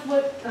tell us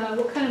what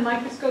kind of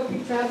microscope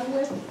you travel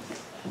with?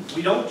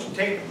 We don't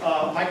take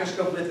a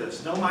microscope with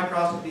us. No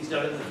microscopy is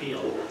done in the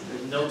field.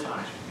 There's no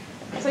time.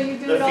 So you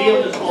do The it all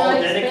field with is all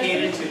dried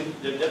dedicated specimens?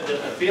 to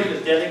the field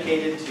is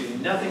dedicated to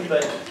nothing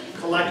but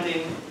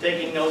collecting,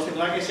 taking notes. And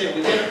like I said,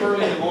 we get up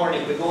early in the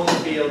morning. We go in the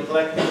field,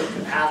 collect notes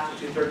from half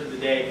to 2/3 of the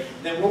day.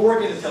 Then we're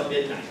working until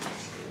midnight.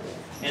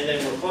 And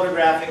then we're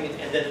photographing,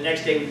 and then the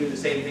next day we do the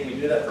same thing. We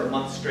do that for a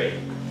month straight.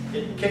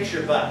 It kicks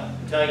your butt,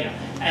 I'm telling you.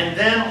 And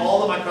then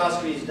all the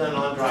microscopy is done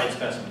on dried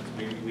specimens.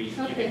 You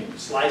can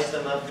slice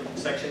them up,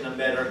 section them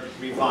better,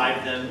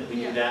 revive them, we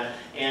do that.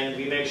 And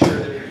we make sure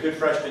that they're good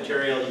fresh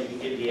material, you can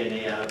get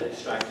DNA out of it,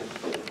 extract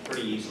it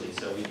pretty easily.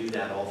 So we do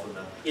that all from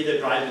either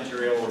dried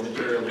material or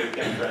material that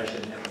kept fresh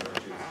and never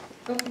too.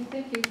 Okay,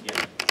 thank you.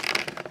 Yeah.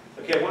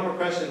 Okay, one more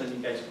question, then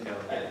you guys can go.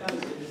 I thought it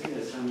was interesting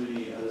that so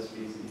many other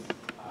species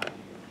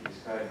you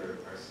described are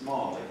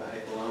small, like the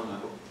Hypoloma.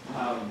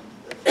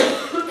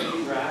 Can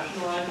you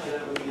rationalize why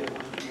that would be a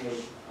function of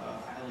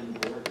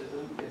island dwarfism?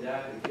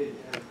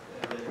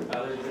 Are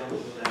other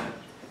examples of that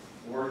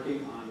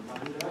working on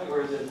fungi,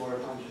 or is it more a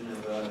function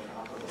of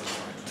tropical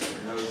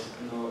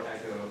environment? No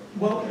echo.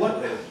 Well,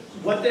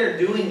 what they're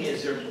doing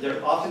is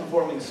they're often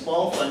forming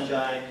small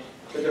fungi,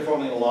 but they're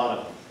forming a lot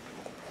of them.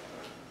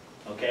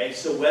 Okay,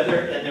 so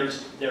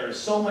there is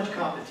so much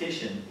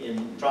competition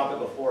in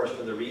tropical forest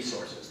for the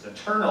resources. The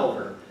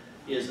turnover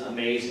is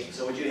amazing.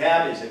 So what you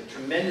have is a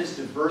tremendous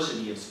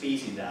diversity of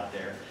species out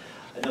there.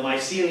 And the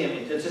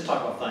mycelium, let's just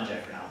talk about fungi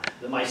for now.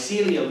 The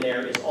mycelium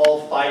there is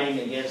all fighting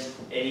against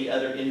any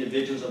other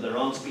individuals of their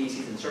own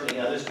species and certainly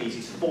other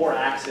species for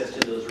access to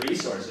those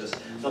resources.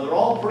 So they're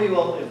all pretty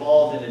well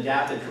evolved and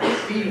adapted for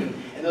feeding,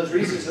 and those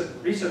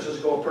resources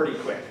go pretty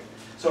quick.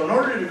 So in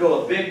order to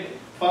grow a big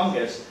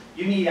fungus,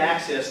 you need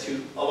access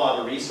to a lot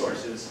of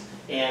resources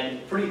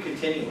and pretty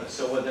continuous.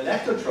 So with an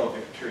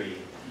ectotrophic tree,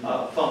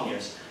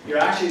 fungus, you're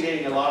actually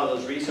getting a lot of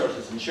those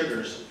resources and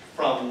sugars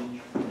from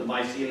the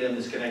mycelium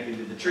that's connected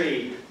to the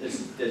tree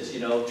that's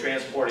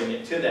transporting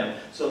it to them.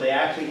 So they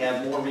actually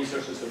have more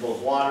resources for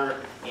both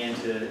water and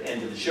to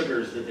the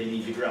sugars that they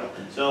need to grow.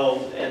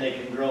 So, and they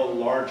can grow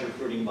larger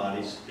fruiting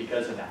bodies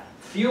because of that.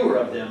 Fewer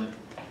of them,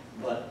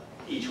 but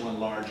each one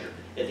larger.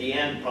 At the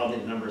end, probably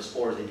the number of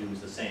spores they do is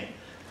the same.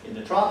 In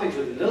the tropics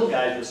with the little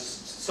guys, with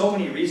so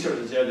many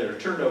resources there that are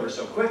turned over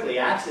so quickly,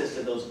 access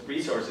to those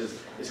resources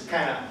is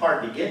kind of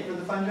hard to get for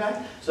the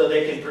fungi. So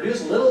they can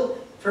produce little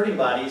fruiting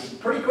bodies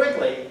pretty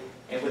quickly,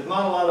 and with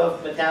not a lot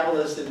of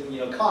metabolism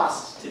and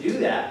costs to do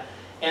that.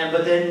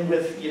 But then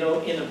with,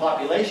 in the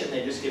population,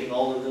 they're just getting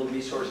all the little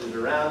resources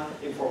around,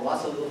 they form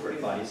lots of little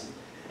pretty bodies,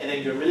 and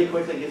then you really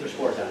quickly get their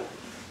spores out.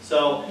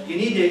 So you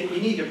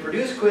need to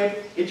produce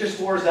quick, get your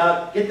spores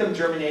out, get them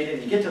germinated,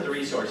 and you get to the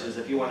resources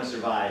if you want to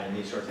survive in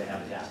these sorts of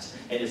habitats.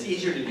 And it's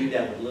easier to do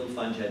that with little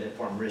fungi that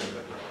form really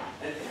quickly.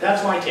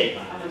 That's my take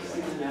on it. How much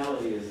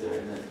seasonality is there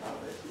in that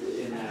topic?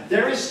 In that?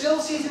 There is still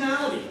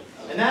seasonality,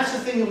 and that's the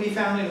thing that we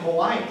found in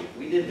Hawaii.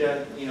 We did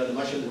the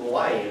mushrooms in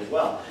Hawaii as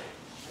well.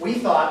 We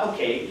thought,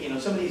 okay,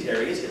 some of these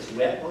areas, it's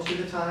wet most of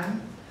the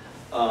time.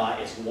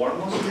 It's warm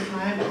most of the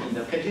time. I mean,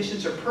 the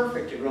conditions are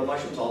perfect to grow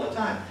mushrooms all the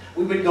time.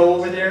 We would go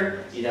over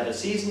there, you'd have a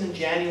season in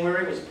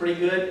January, it was pretty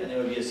good, and there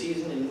would be a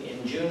season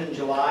in June and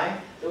July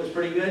that was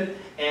pretty good,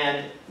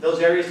 and those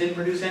areas didn't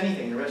produce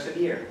anything the rest of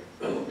the year.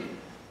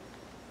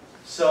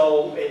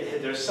 So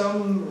there's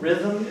some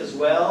rhythm as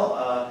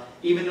well.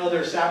 Even though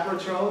they're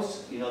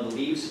saprotrophs, the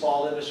leaves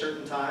fall at a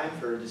certain time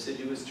for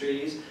deciduous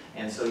trees,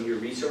 and so your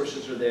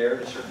resources are there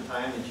at a certain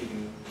time that you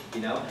can,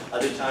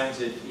 other times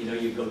that,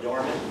 you go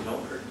dormant,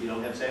 you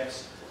don't have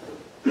sex.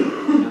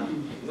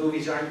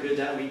 Movies aren't good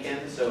that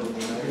weekend, so,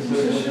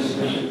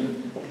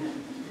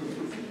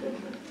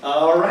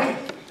 All right,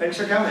 thanks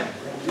for coming.